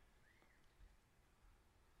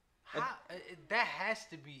 million. That has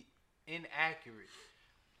to be inaccurate.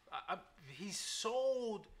 He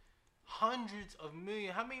sold hundreds of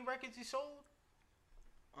millions. How many records he sold?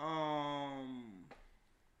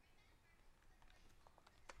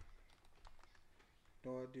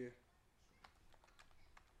 No idea.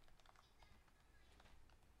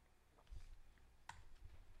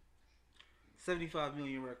 $75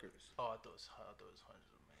 million records. Oh, I thought it was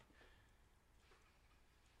hundreds of million.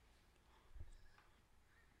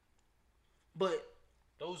 But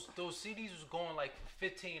those CDs was going like for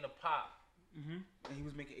 $15 a pop. Mm-hmm. And he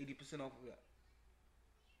was making 80% off of that.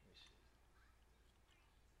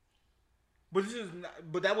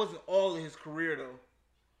 But that wasn't all of his career though.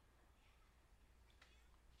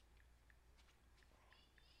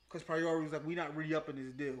 Cause Priority was like, we not re-upping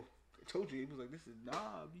this deal. I told you, he was like, this is B. I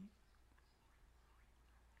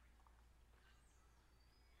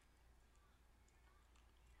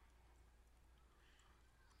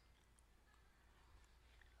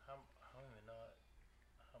don't even know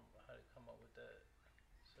how to come up with that.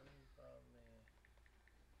 75 million.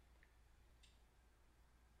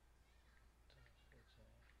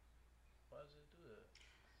 Why does it do that?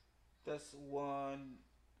 That's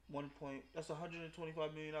that's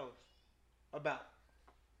 $125 million. About.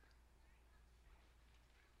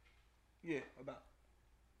 Yeah, about.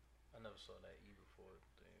 I never saw that E before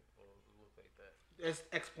or it looked like that. That's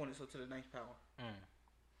exponent, so to the ninth power.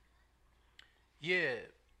 Yeah,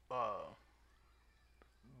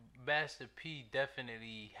 Master P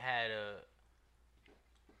definitely had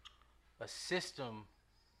a system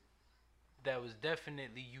that was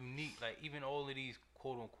definitely unique. Like even all of these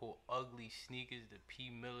quote unquote ugly sneakers, the P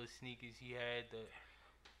Miller sneakers he had,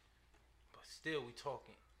 but still we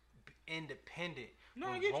talking independent. No,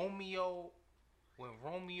 when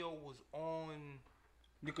Romeo was on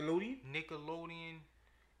Nickelodeon,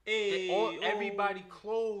 hey, everybody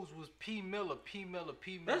clothes was P Miller.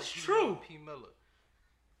 That's true. P Miller.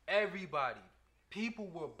 Everybody, people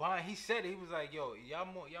were buying. He said it. He was like, "Yo, y'all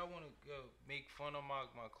want to make fun of my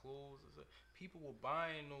clothes?" People were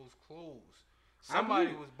buying those clothes.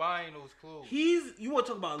 Somebody was buying those clothes. You want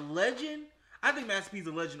to talk about legend? I think Master P's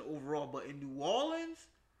a legend overall, but in New Orleans,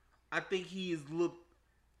 I think he is looked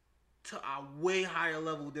to a way higher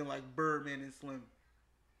level than like Birdman and Slim.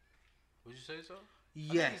 Would you say so?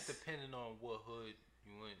 Yes. I think it's depending on what hood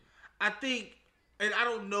you in. I think, and I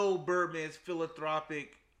don't know Birdman's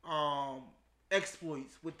philanthropic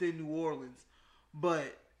exploits within New Orleans,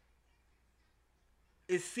 but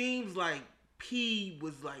it seems like P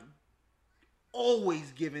was like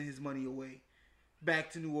always giving his money away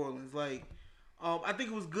back to New Orleans. Like, I think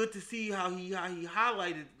it was good to see how he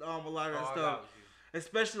highlighted a lot of that stuff,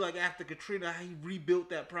 especially like after Katrina, how he rebuilt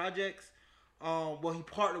that projects. Well, he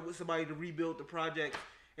partnered with somebody to rebuild the projects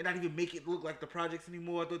and not even make it look like the projects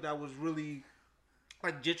anymore. I thought that was really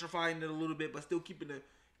like gentrifying it a little bit, but still keeping it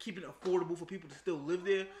affordable for people to still live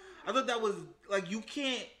there. I thought that was like you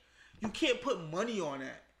can't put money on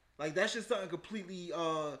that. Like that's just something completely.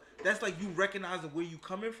 That's like you recognizing where you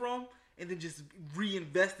coming from and then just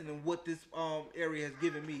reinvesting in what this area has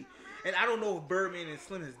given me. And I don't know if Birdman and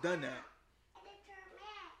Slim has done that.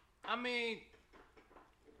 I mean,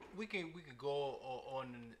 we can go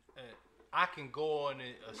on. I can go on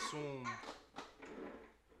and assume,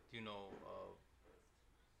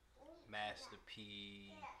 Master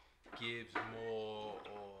P gives more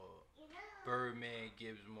or Birdman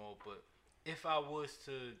gives more. But if I was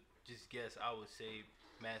to just guess, I would say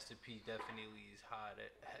Master P definitely is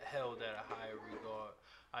held at a higher regard.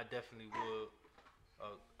 I definitely would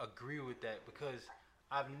agree with that because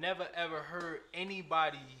I've never ever heard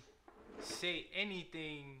anybody say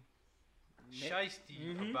anything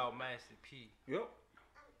shiesty about Master P. Yep.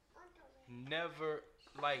 Never,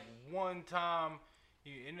 like one time,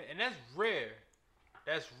 and that's rare.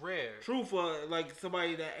 That's rare. True for like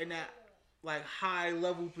somebody that in that like high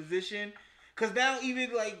level position, because now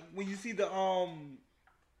even like when you see the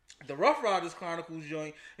Rough Riders Chronicles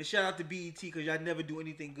joint, and shout out to BET because y'all never do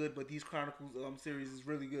anything good, but these Chronicles series is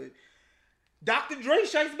really good. Dr. Dre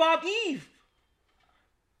shites Bob Eve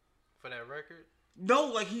for that record. No,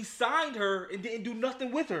 like he signed her and didn't do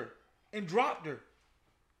nothing with her and dropped her.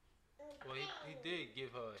 Well, he did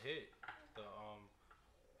give her a hit. The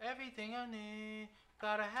everything I need,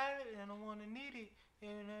 gotta have it, and I wanna need it,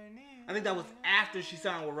 and I need it. I think that was after she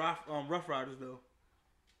signed with Rough Riders, though.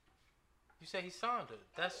 You say he signed her.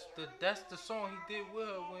 That's the song he did with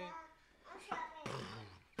her when.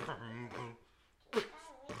 I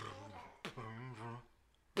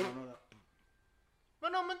don't know that.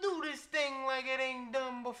 But I'ma do this thing like it ain't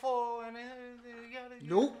done before, and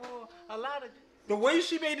nope. A lot of the way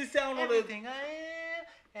she made it sound on the everything I am,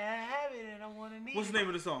 and I have it, and I wanna need. What's the name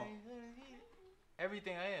of the song?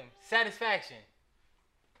 Everything I am, Satisfaction.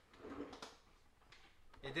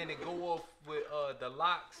 And then it go off with the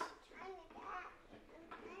Locks.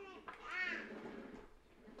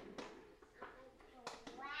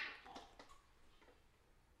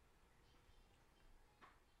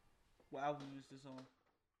 What album is this on?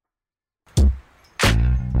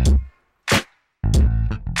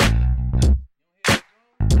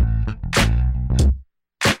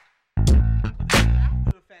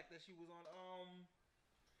 After the fact that she was on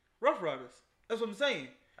Rough Riders. That's what I'm saying.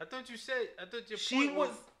 I thought your point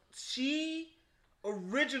was she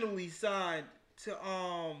originally signed to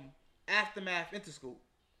Aftermath Interscope.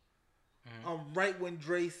 Right when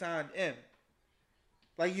Dre signed M.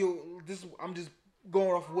 Like I'm just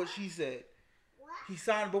going off of what she said. He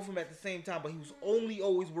signed both of them at the same time, but he was only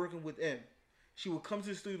always working with M. She would come to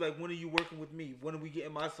the studio like, when are you working with me? When are we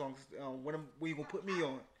getting my songs? When you gonna put me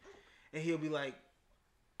on? And he'll be like,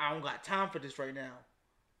 I don't got time for this right now.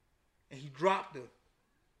 And he dropped her.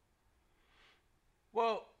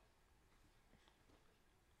 Well,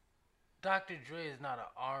 Dr. Dre is not an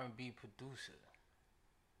R&B producer.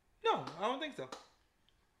 No, I don't think so.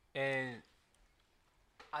 And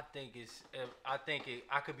I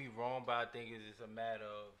could be wrong, but I think it's just a matter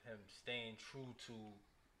of him staying true to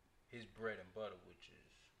his bread and butter, which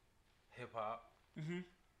is hip hop.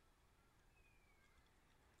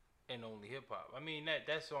 And only hip hop. I mean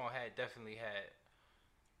that song definitely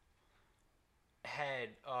had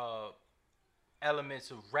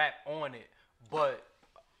elements of rap on it, but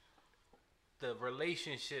the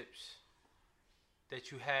relationships that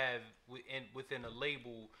you have within a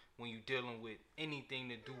label when you're dealing with anything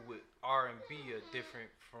to do with R&B are different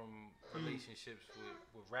from relationships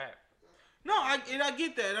with rap. No, I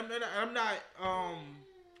get that.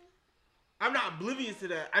 I'm not oblivious to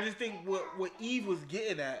that. I just think what Eve was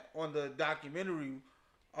getting at on the documentary,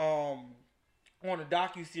 on the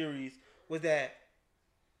docuseries, was that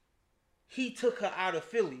he took her out of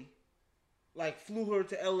Philly, like flew her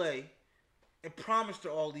to LA, and promised her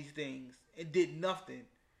all these things and did nothing.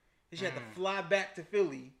 And she had to fly back to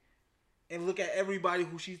Philly and look at everybody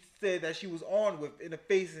who she said that she was on with in the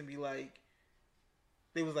face and be like,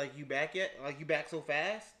 they was like, you back yet? Like, you back so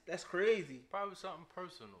fast? That's crazy. Probably something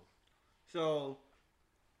personal. So,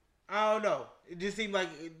 I don't know. It just seemed like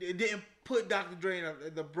it didn't put Dr. Dre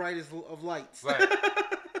in the brightest of lights. Right.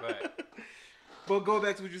 Right. But go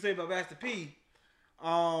back to what you say about Master P.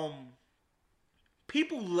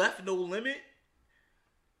 People left No Limit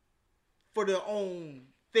for their own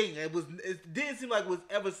thing. It didn't seem like it was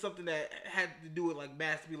ever something that had to do with like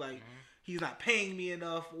Master P. Like he's not paying me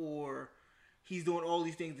enough, or he's doing all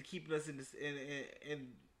these things to keep us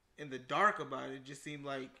in the dark about it. It just seemed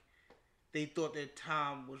like they thought their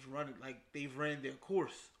time was running, like they've ran their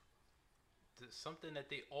course. Something that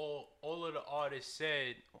they all of the artists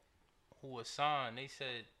said who were signed, they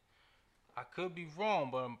said, I could be wrong,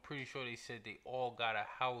 but I'm pretty sure they said they all got a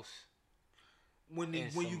house. When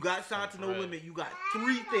you got signed to No Limit, you got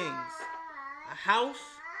 3 things: a house,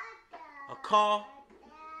 a car,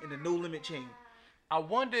 and a No Limit chain. I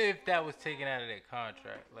wonder if that was taken out of their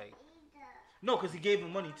contract. Like, no, because he gave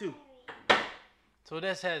him money too. So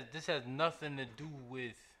this has nothing to do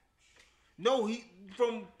with he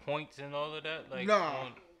from points and all of that. Like,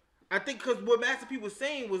 I think because what Master P was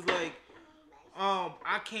saying was like,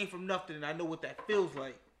 I came from nothing and I know what that feels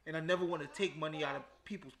like, and I never want to take money out of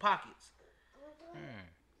people's pockets.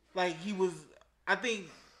 Like he was, I think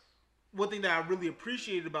one thing that I really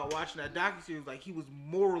appreciated about watching that docuseries, like he was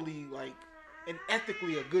morally like and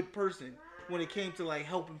ethically a good person when it came to like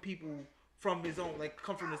helping people from his own, like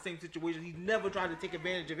come from the same situation. He never tried to take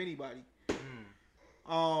advantage of anybody.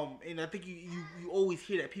 And I think you always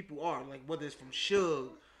hear that people are like, whether it's from Suge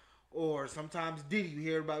or sometimes Diddy. You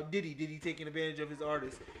hear about Diddy taking advantage of his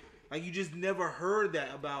artists. Like you just never heard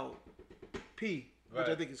that about P, which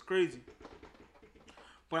I think is crazy.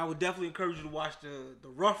 But I would definitely encourage you to watch the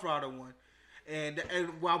Rough Rider one. And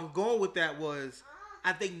where I was going with that was,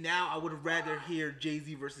 I think now I would have rather hear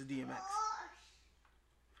Jay-Z versus DMX.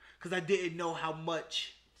 Because I didn't know how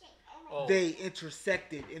much they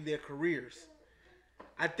intersected in their careers.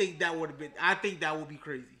 I think that would be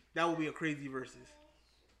crazy. That would be a crazy versus.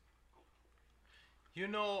 You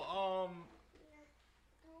know,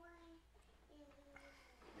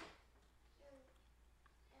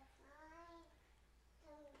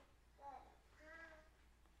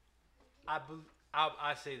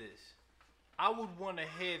 I say this. I would want to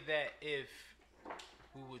hear that if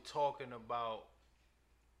we were talking about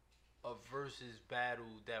a versus battle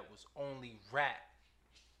that was only rap.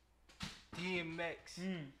 DMX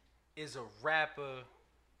is a rapper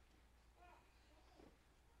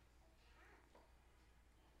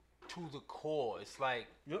to the core. It's like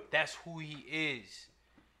that's who he is.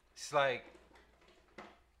 It's like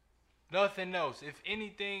nothing else. If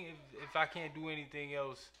anything, if I can't do anything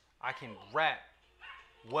else, I can rap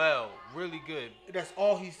well, really good. That's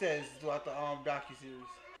all he says throughout the docuseries.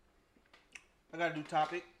 I got a new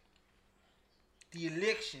topic. The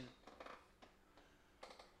election.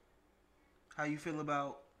 How you feel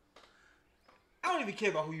about? I don't even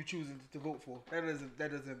care about who you choosing to vote for. That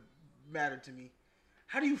doesn't matter to me.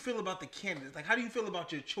 How do you feel about the candidates? Like, how do you feel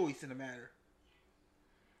about your choice in the matter?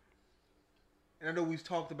 And I know we've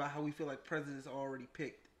talked about how we feel like presidents are already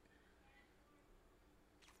picked,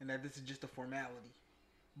 and that this is just a formality.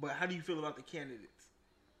 But how do you feel about the candidates?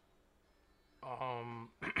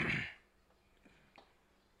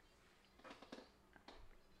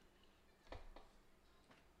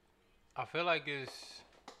 I feel like it's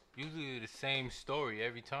usually the same story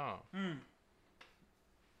every time.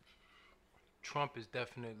 Trump is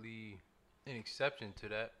definitely an exception to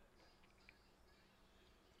that.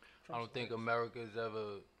 I don't think America's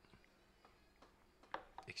ever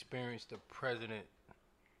experienced a president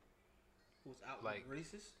who's out like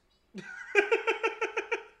racist.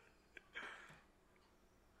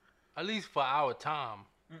 At least for our time.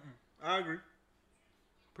 I agree.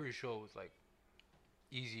 Pretty sure it was like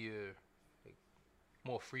easier, like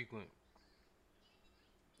more frequent.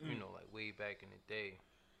 You know, like way back in the day.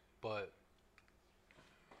 But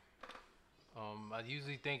I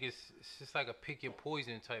usually think it's just like a pick your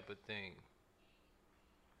poison type of thing.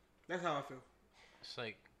 That's how I feel. It's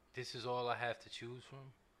like, this is all I have to choose from.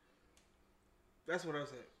 That's what I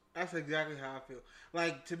said. That's exactly how I feel.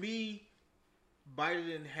 Like, to me,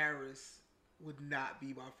 Biden and Harris would not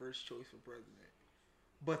be my first choice for president.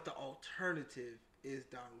 But the alternative is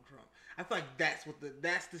Donald Trump. I feel like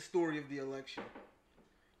that's the story of the election.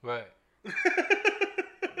 Right.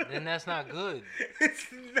 Then that's not good. It's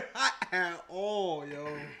not at all, yo.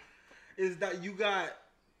 It's that you got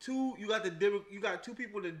you got two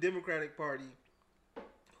people in the Democratic Party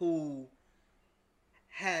who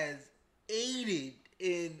has aided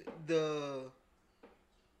in the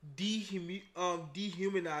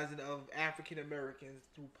dehumanizing of African Americans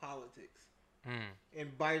through politics,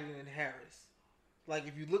 and Biden and Harris. Like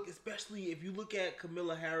especially if you look at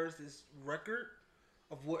Kamala Harris's record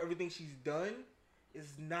of everything she's done,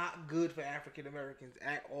 is not good for African Americans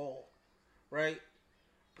at all, right?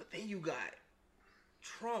 But then you got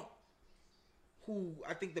Trump, who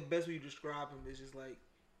I think the best way you describe him is just like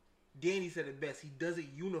Danny said it best. He doesn't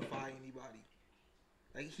unify anybody.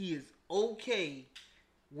 Like he is okay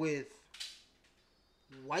with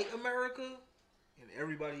white America and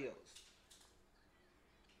everybody else.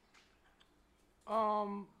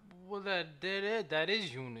 Well, that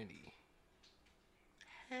is unity.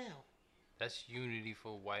 Hell. That's unity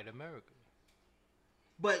for white America.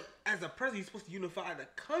 But as a president, he's supposed to unify the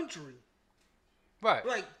country. Right.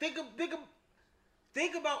 Like think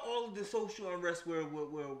about all of the social unrest we're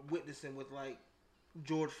witnessing with like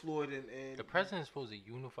George Floyd and the president's supposed to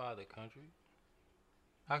unify the country.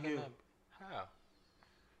 How can that? How?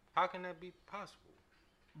 How can that be possible?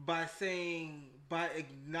 By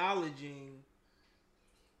acknowledging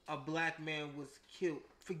a black man was killed.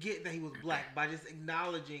 Forget that he was black. By just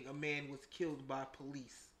acknowledging a man was killed by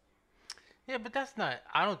police. Yeah, but that's not.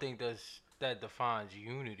 I don't think that defines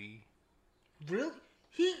unity. Really?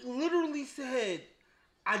 He literally said,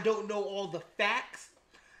 "I don't know all the facts.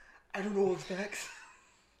 I don't know all the facts,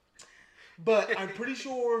 but I'm pretty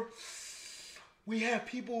sure we have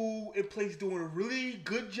people in place doing a really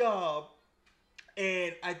good job,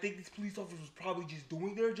 and I think these police officers was probably just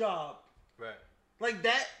doing their job." Right. Like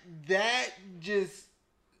that just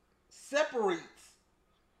separates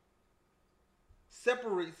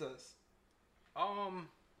us.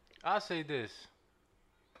 I'll say this.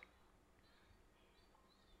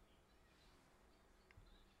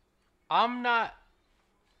 I'm not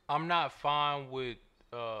fine with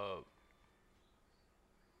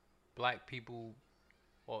black people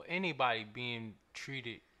or anybody being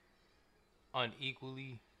treated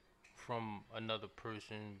unequally from another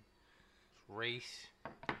person's race,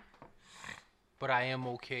 but I am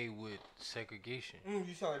okay with segregation.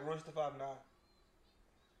 You sound like Royce the 5'9".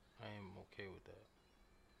 I am okay with that.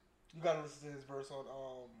 You gotta listen to his verse on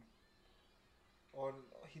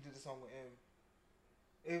he did a song with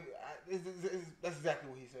M. That's exactly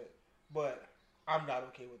what he said, but I'm not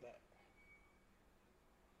okay with that.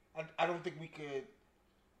 I don't think we could.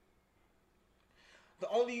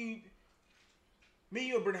 Me,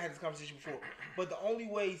 you, and Brendan had this conversation before, but the only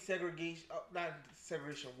way not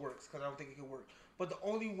segregation works, because I don't think it can work, but the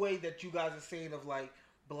only way that you guys are saying of like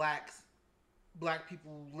black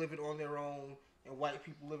people living on their own and white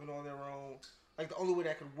people living on their own, like the only way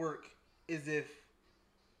that could work is if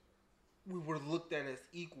we were looked at as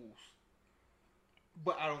equals.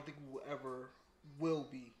 But I don't think we will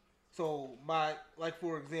be. So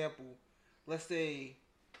for example, let's say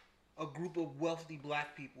a group of wealthy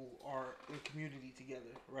black people are in community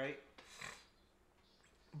together, right?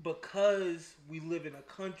 Because we live in a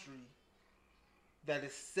country that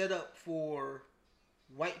is set up for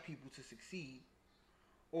white people to succeed,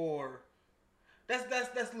 or that's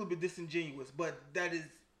a little bit disingenuous, but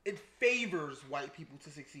it favors white people to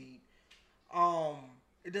succeed.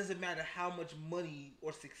 It doesn't matter how much money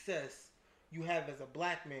or success you have as a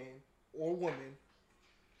black man or woman,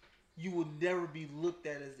 you will never be looked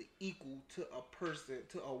at as equal to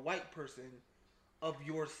a white person of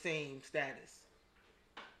your same status.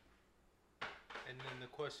 And then the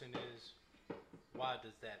question is, why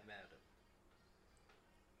does that matter?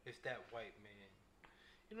 If that white man,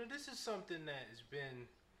 this is something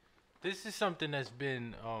that's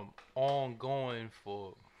been ongoing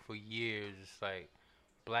for years. It's like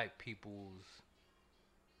black people's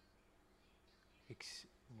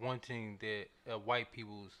wanting white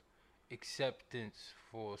people's acceptance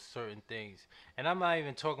for certain things, and I'm not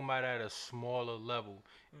even talking about at a smaller level,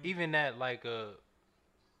 even at like what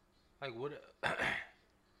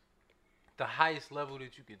the highest level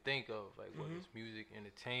that you can think of, like what is music,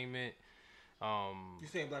 entertainment. You're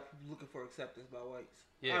saying black people looking for acceptance by whites?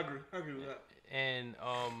 Yeah, I agree with that. And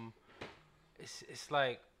it's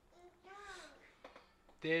like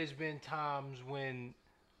there's been times when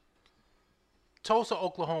Tulsa,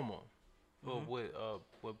 Oklahoma,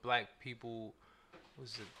 with black people,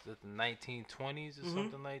 was it the 1920s or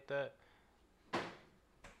something like that?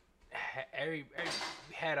 We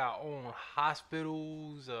had our own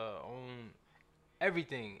hospitals, own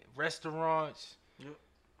everything, restaurants,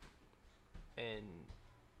 and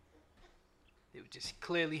they were just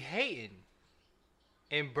clearly hating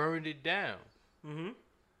and burned it down.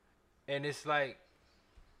 And it's like,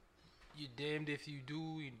 you're damned if you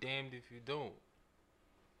do, you're damned if you don't.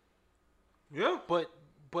 Yeah. But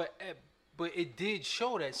but it did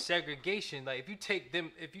show that segregation. Like, if you take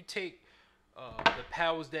the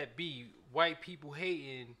powers that be, white people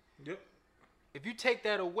hating. Yep. If you take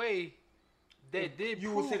that away, that did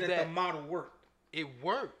you prove will say that the model worked. It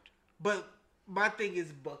worked. But my thing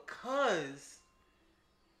is, because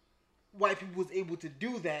white people was able to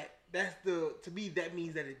do that, to me that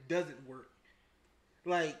means that it doesn't work.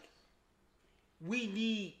 Like,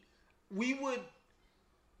 we would,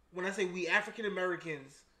 when I say we African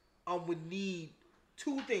Americans, would need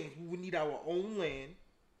two things. We would need our own land,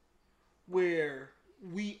 where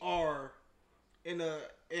we are, in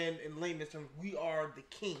layman's terms, we are the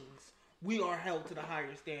kings. We are held to the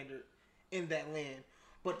higher standard in that land.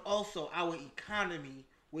 But also our economy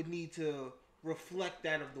would need to reflect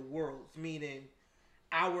that of the world's, meaning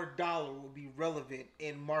our dollar will be relevant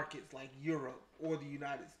in markets like Europe or the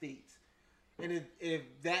United States. And if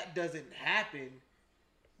that doesn't happen,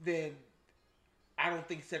 then I don't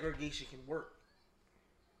think segregation can work.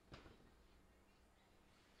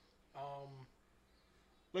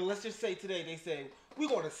 Like, let's just say today they say, we're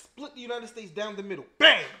going to split the United States down the middle.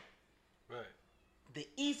 Bang! Right. The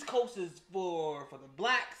East Coast is for the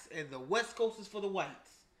blacks and the West Coast is for the whites.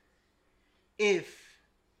 If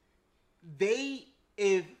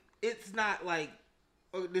it's not like,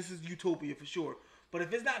 this is utopia for sure, but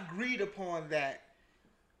if it's not agreed upon that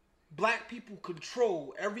black people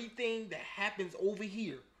control everything that happens over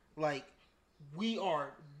here, like,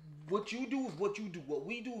 what you do is what you do, what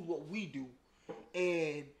we do is what we do,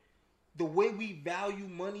 and the way we value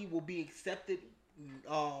money will be accepted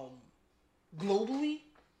globally,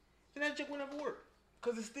 then that joke will never work.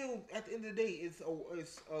 Because it's still, at the end of the day, it's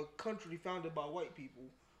a country founded by white people,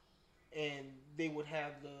 and they would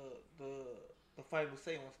have the final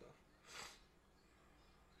say on stuff.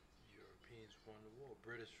 Europeans won the war.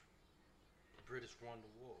 British won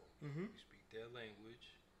the war. Mm-hmm. We speak their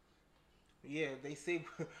language. Yeah, they say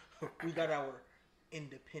we got our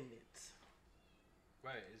independence.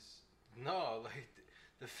 Right. Like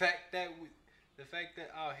the fact that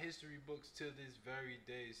our history books to this very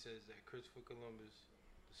day says that Christopher Columbus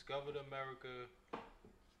discovered America. And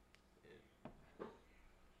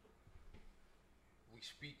we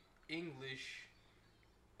speak English.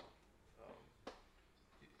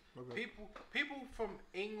 Okay. People from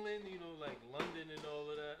England, like London and all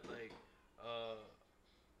of that, like,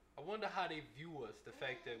 I wonder how they view us. The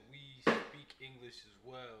fact that we speak English as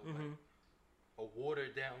well, Mm-hmm. like a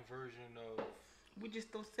watered down version of. We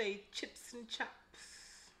just don't say chips and chops.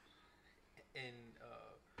 And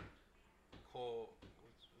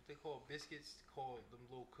what they call biscuits? Call them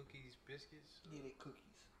little cookies biscuits? Yeah, they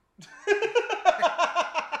cookies.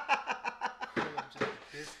 Call them just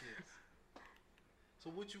biscuits. So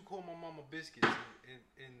what you call my mama biscuits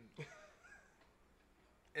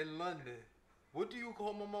in London? What do you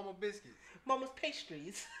call my mama biscuits? Mama's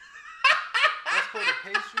pastries. That's called a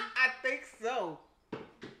pastry? I think so.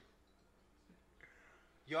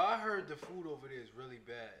 Yo, I heard the food over there is really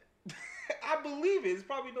bad. I believe it. It's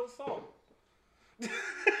probably no salt.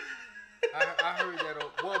 I heard that.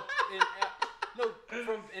 Well,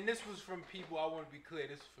 and this was from people. I want to be clear.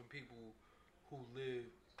 This is from people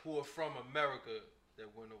who are from America that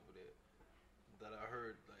went over there. That I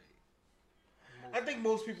heard, like. I think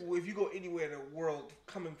most people, if you go anywhere in the world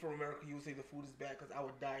coming from America, you would say the food is bad because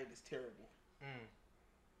our diet is terrible.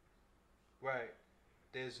 Right.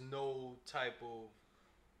 There's no type of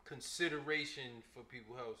consideration for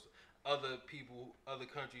people's health. Other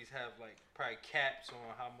countries have like probably caps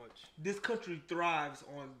on how much. This country thrives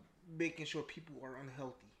on making sure people are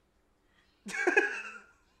unhealthy.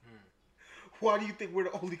 Why do you think we're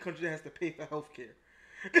the only country that has to pay for healthcare?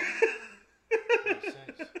 Makes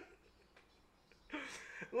sense.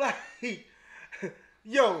 Like,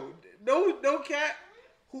 yo, no cap.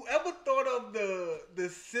 Whoever thought of the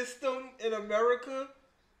system in America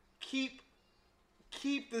keep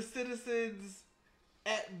the citizens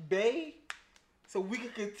at bay so we can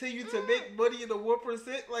continue to make money in the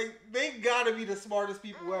 1%, like, they gotta be the smartest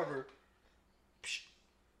people ever.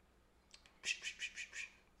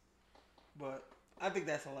 But I think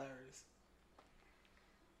that's hilarious.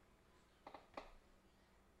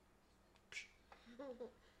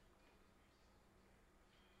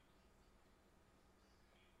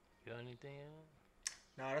 You got anything else?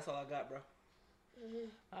 Nah, that's all I got, bro.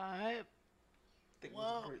 Alright. I think it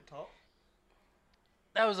was a great talk.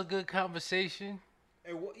 That was a good conversation.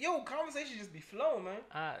 Hey, yo, conversation just be flowing, man.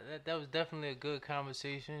 That was definitely a good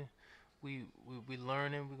conversation. We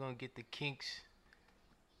learning. We're gonna get the kinks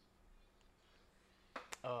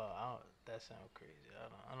That sounds crazy.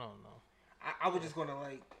 I don't know. I was just gonna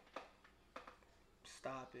like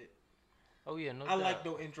stop it. Oh yeah, no I doubt. like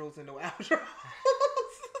no intros and no outros.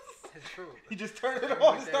 That's true. You just turn it I'm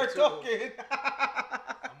on with and that start too. talking.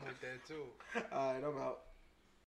 I'm with that too. Alright, I'm out.